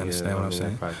 You understand what I'm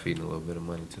saying? Probably feeding a little bit of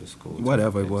money to the school.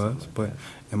 Whatever it was, like but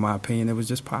in my opinion, it was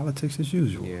just politics as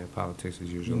usual. Yeah, politics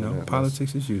as usual.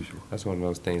 Politics as usual. That's one of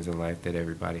those things in life that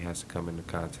everybody has to come into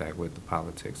contact with, the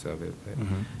politics of it. But,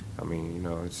 I mean,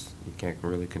 you can't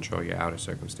really control your outer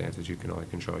circumstances. You can only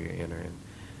control your inner, and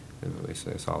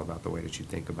it's all about the way that you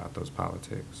think about those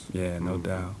politics. Yeah, no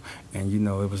doubt. And,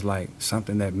 it was like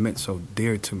something that meant so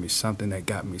dear to me, something that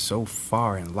got me so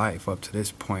far in life up to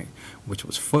this point, which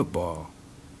was football.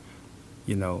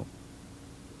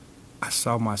 I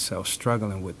saw myself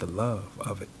struggling with the love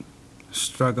of it,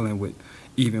 struggling with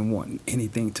even wanting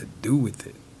anything to do with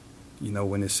it.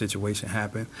 When this situation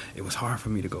happened, it was hard for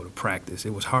me to go to practice.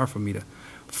 It was hard for me to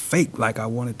fake like I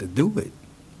wanted to do it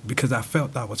because I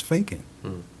felt I was faking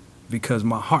because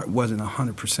my heart wasn't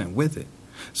 100% with it.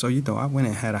 So, I went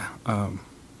and had a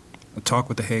talk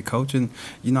with the head coach, and,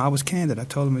 I was candid. I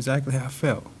told him exactly how I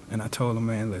felt, and I told him,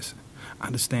 man, listen, I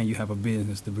understand you have a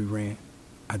business to be ran.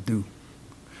 I do.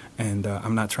 And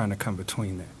I'm not trying to come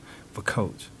between that. But,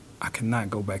 Coach, I cannot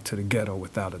go back to the ghetto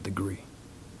without a degree.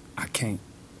 I can't.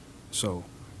 So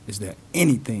is there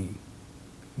anything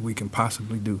we can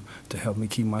possibly do to help me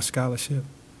keep my scholarship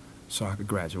so I could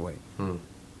graduate? I'm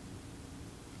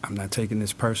not taking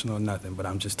this personal or nothing, but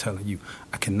I'm just telling you,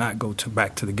 I cannot go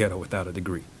back to the ghetto without a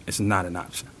degree. It's not an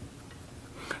option.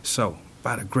 So,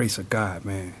 by the grace of God,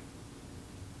 man,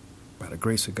 by the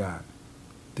grace of God,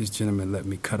 this gentleman let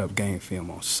me cut up game film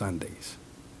on Sundays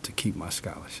to keep my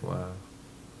scholarship. Wow.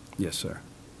 Yes, sir.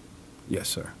 Yes,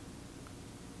 sir.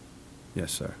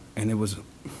 Yes, sir. And it was,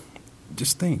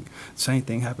 just think, same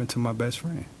thing happened to my best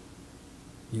friend.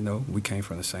 We came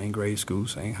from the same grade school,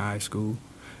 same high school,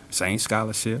 same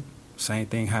scholarship. Same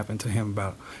thing happened to him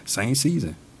about same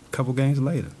season, a couple games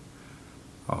later.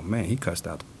 Oh, man, he cussed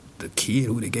out the kid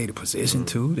who they gave the position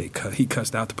to. He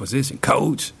cussed out the position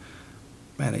coach.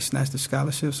 Man, they snatched the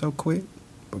scholarship so quick.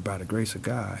 But by the grace of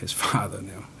God, his father and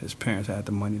his parents had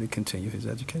the money to continue his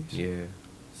education. Yeah,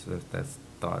 so that's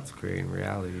thoughts creating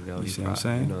reality. You see what I'm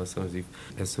saying? You know,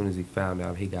 as soon as he found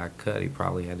out he got cut, he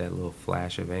probably had that little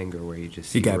flash of anger where you just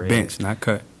see he got red. benched, not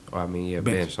cut. Or, I mean, yeah,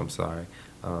 benched. I'm sorry.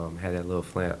 Had that little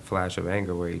flash of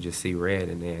anger where you just see red,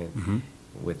 and then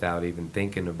without even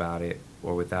thinking about it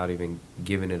or without even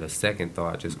giving it a second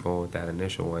thought, just going with that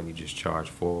initial one, you just charge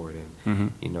forward,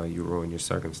 and you know, you ruin your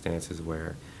circumstances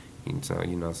where. So,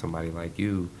 you know, somebody like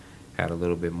you had a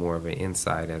little bit more of an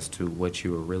insight as to what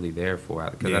you were really there for.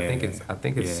 Because I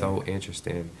think it's so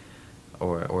interesting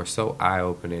or so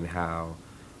eye-opening how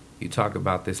you talk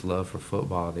about this love for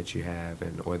football that you have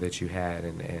or that you had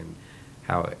and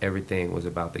how everything was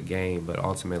about the game, but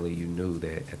ultimately you knew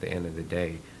that at the end of the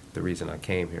day, the reason I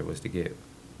came here was to get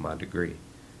my degree.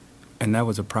 And that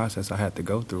was a process I had to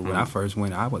go through. When I first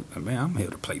went, I'm here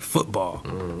to play football.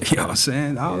 You know what I'm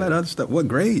saying? All that other stuff. What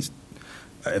grades?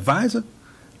 Advisor?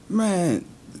 Man,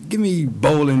 give me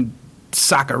bowling,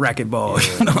 soccer, racquetball.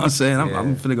 Yeah. You know what I'm saying? I'm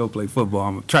going to go play football.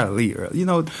 I'm going to try to lead early. You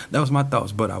know, that was my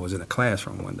thoughts. But I was in a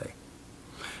classroom one day,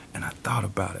 and I thought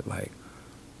about it like,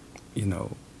 you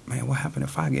know, man, what happened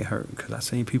if I get hurt? Because I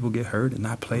seen people get hurt and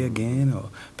not play again, or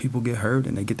people get hurt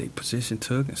and they get their position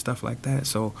took and stuff like that.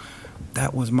 So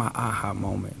that was my aha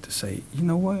moment to say, you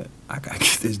know what? I got to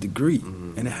get this degree.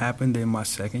 And it happened in my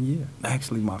second year.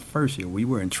 Actually, my first year. We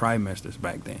were in trimesters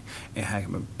back then. It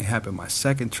happened my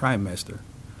second trimester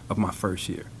of my first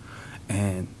year.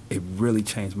 And it really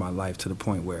changed my life to the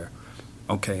point where,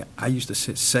 okay, I used to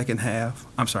sit half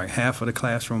of the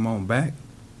classroom on back.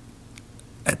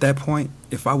 At that point,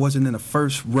 if I wasn't in the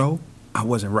first row, I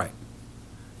wasn't right.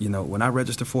 You know, when I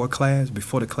registered for a class,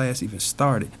 before the class even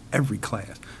started, every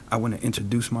class, I went and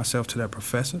introduced myself to that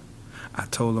professor. I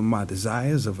told him my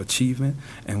desires of achievement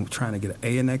and trying to get an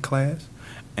A in that class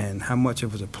and how much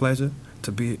it was a pleasure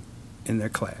to be in their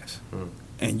class.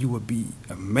 And you would be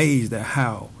amazed at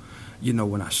how, you know,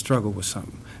 when I struggled with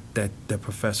something, that the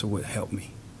professor would help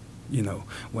me. You know,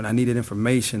 when I needed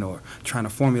information or trying to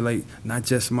formulate not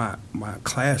just my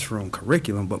classroom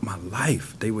curriculum, but my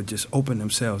life, they would just open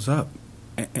themselves up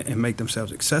and make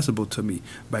themselves accessible to me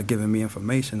by giving me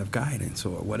information of guidance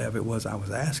or whatever it was I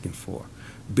was asking for.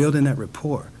 Building that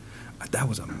rapport, that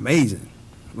was amazing.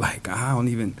 Like, I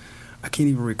can't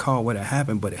even recall what had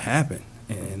happened, but it happened,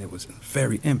 and it was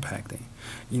very impacting.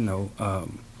 You know,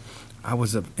 I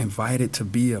was invited to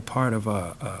be a part of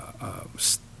a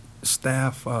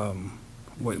staff,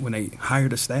 when they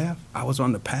hired a staff, I was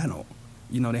on the panel.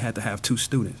 You know, they had to have 2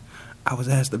 students. I was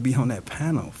asked to be on that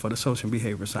panel for the social and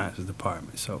behavioral sciences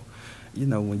department. So, you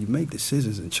know, when you make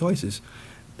decisions and choices,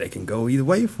 they can go either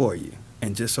way for you.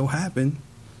 And just so happened,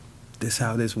 this is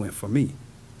how this went for me.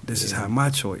 This is how my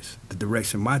choice, the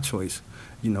direction my choice,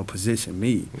 you know, positioned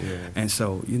me. And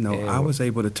so, you know, I was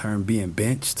able to turn being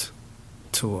benched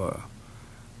to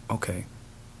okay,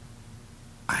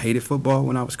 I hated football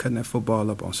when I was cutting that football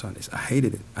up on Sundays. I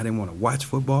hated it. I didn't want to watch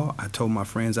football. I told my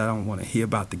friends I don't want to hear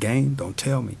about the game. Don't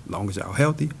tell me. As long as y'all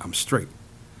healthy, I'm straight.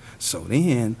 So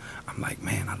then I'm like,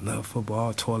 man, I love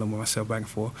football, toiling with myself back and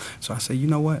forth. So I said, you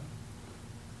know what?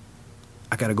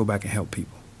 I got to go back and help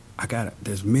people.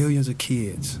 There's millions of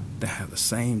kids that have the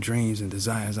same dreams and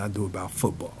desires I do about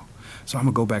football. So I'm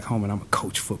going to go back home and I'm going to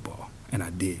coach football. And I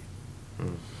did.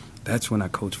 That's when I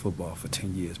coached football for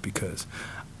 10 years because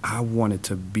I wanted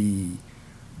to be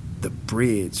the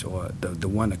bridge or the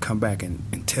one to come back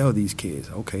and tell these kids,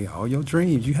 okay, all your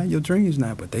dreams, you have your dreams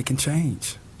now, but they can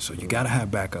change. So you got to have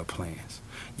backup plans.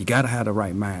 You got to have the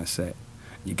right mindset.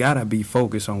 You got to be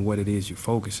focused on what it is you're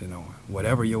focusing on,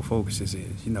 whatever your focus is,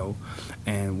 you know.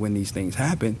 And when these things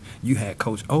happen, you had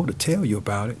Coach O to tell you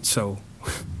about it, so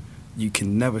you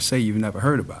can never say you've never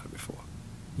heard about it before,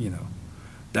 you know.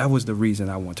 That was the reason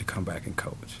I wanted to come back and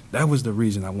coach. That was the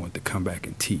reason I wanted to come back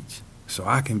and teach, so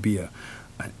I can be a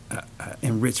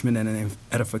enrichment and an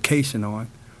edification on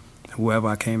whoever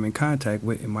I came in contact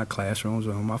with in my classrooms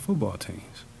or on my football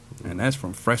teams. And that's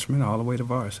from freshman all the way to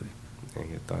varsity. And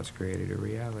your thoughts created a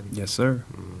reality. Yes, sir.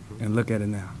 And look at it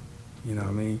now. You know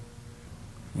what I mean?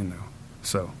 You know.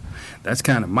 So that's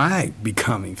kind of my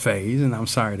becoming phase, and I'm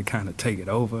sorry to kind of take it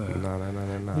over. No.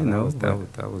 You know,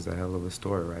 that was a hell of a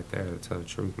story right there, to tell the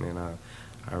truth, man.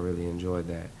 I really enjoyed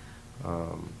that.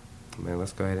 Man,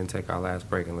 let's go ahead and take our last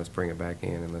break, and let's bring it back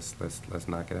in, and let's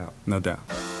knock it out. No doubt.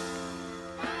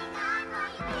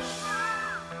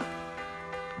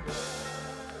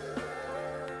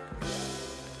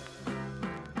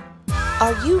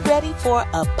 Are you ready for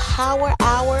a power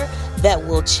hour that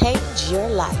will change your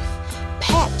life?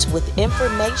 packed with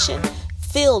information,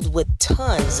 filled with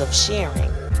tons of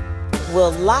sharing.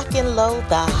 We'll lock and load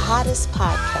the hottest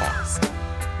podcast,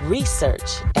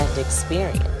 Research and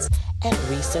Experience, at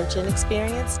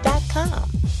researchandexperience.com.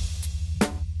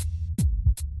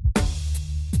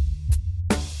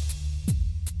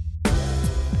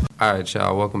 All right,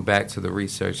 y'all. Welcome back to the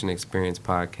Research and Experience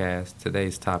podcast.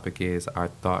 Today's topic is Our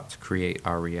Thoughts Create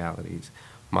Our Realities.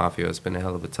 Maffeo, it's been a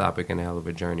hell of a topic and a hell of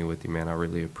a journey with you, man. I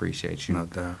really appreciate you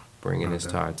bringing this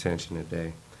to our attention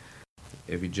today.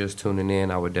 If you're just tuning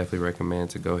in, I would definitely recommend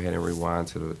to go ahead and rewind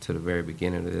to the very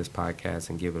beginning of this podcast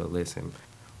and give it a listen.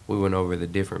 We went over the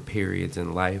different periods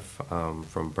in life,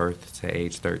 from birth to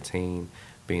age 13,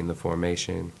 being the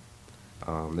formation.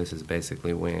 This is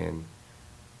basically when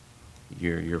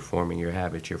you're forming your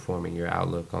habits, you're forming your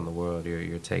outlook on the world,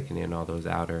 you're taking in all those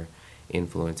outer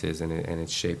influences, and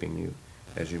it's shaping you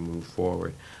as you move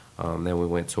forward. Then we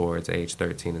went towards age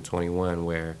 13 to 21,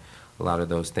 where a lot of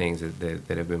those things that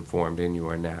have been formed in you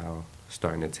are now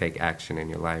starting to take action in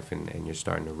your life, and you're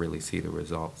starting to really see the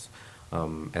results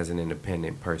as an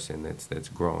independent person that's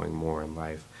growing more in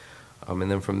life.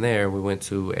 And then from there, we went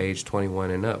to age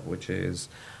 21 and up, which is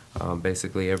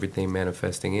basically everything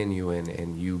manifesting in you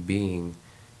and you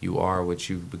are what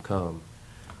you've become.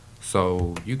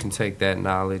 So you can take that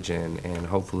knowledge and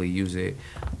hopefully use it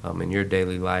in your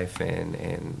daily life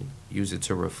and use it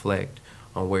to reflect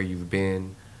on where you've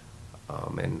been,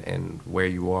 and where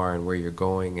you are and where you're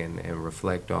going, and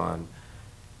reflect on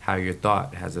how your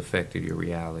thought has affected your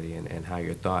reality, and how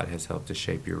your thought has helped to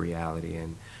shape your reality,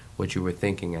 and what you were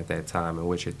thinking at that time and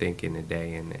what you're thinking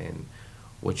today, and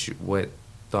what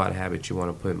thought habits you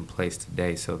want to put in place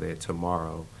today so that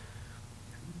tomorrow,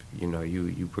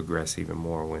 you progress even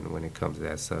more when it comes to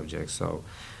that subject. So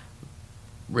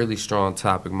really strong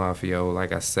topic, Maffeo.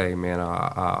 Like I say, man,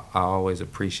 I always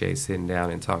appreciate sitting down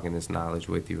and talking this knowledge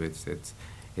with you. It's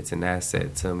an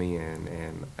asset to me,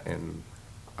 and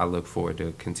I look forward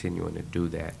to continuing to do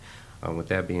that. With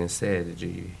that being said,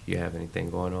 did you have anything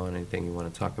going on, anything you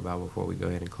want to talk about before we go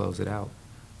ahead and close it out?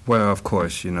 Well, of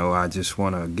course, I just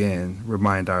want to again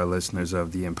remind our listeners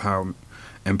of the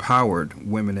Empowered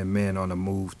Women and Men on the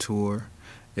Move tour.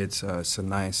 It's a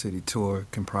 9-city tour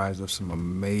comprised of some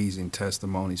amazing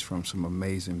testimonies from some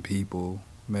amazing people,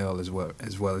 male as well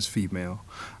as female.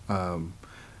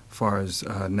 Far as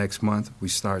next month, we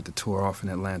start the tour off in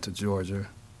Atlanta, Georgia,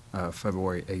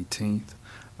 February 18th.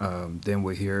 Then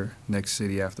we're here. Next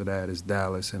city after that is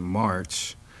Dallas in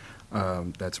March.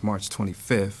 That's March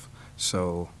 25th.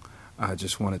 So I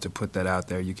just wanted to put that out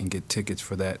there. You can get tickets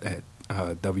for that at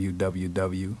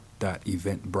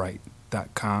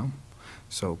www.eventbrite.com.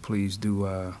 So please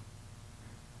do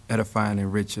edify and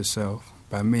enrich yourself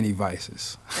by many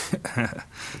vices,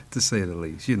 to say the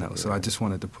least, So I just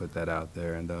wanted to put that out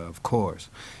there. And, of course,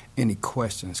 any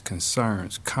questions,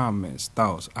 concerns, comments,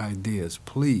 thoughts, ideas,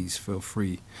 please feel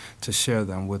free to share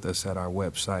them with us at our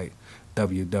website,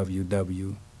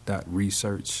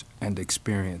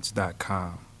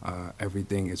 www.researchandexperience.com.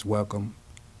 Everything is welcome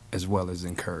as well as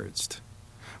encouraged.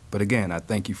 But again, I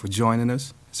thank you for joining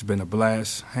us. It's been a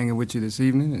blast hanging with you this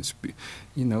evening and,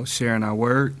 sharing our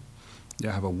word.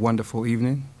 Y'all have a wonderful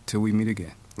evening till we meet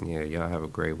again. Yeah, y'all have a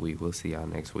great week. We'll see y'all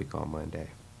next week on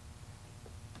Monday.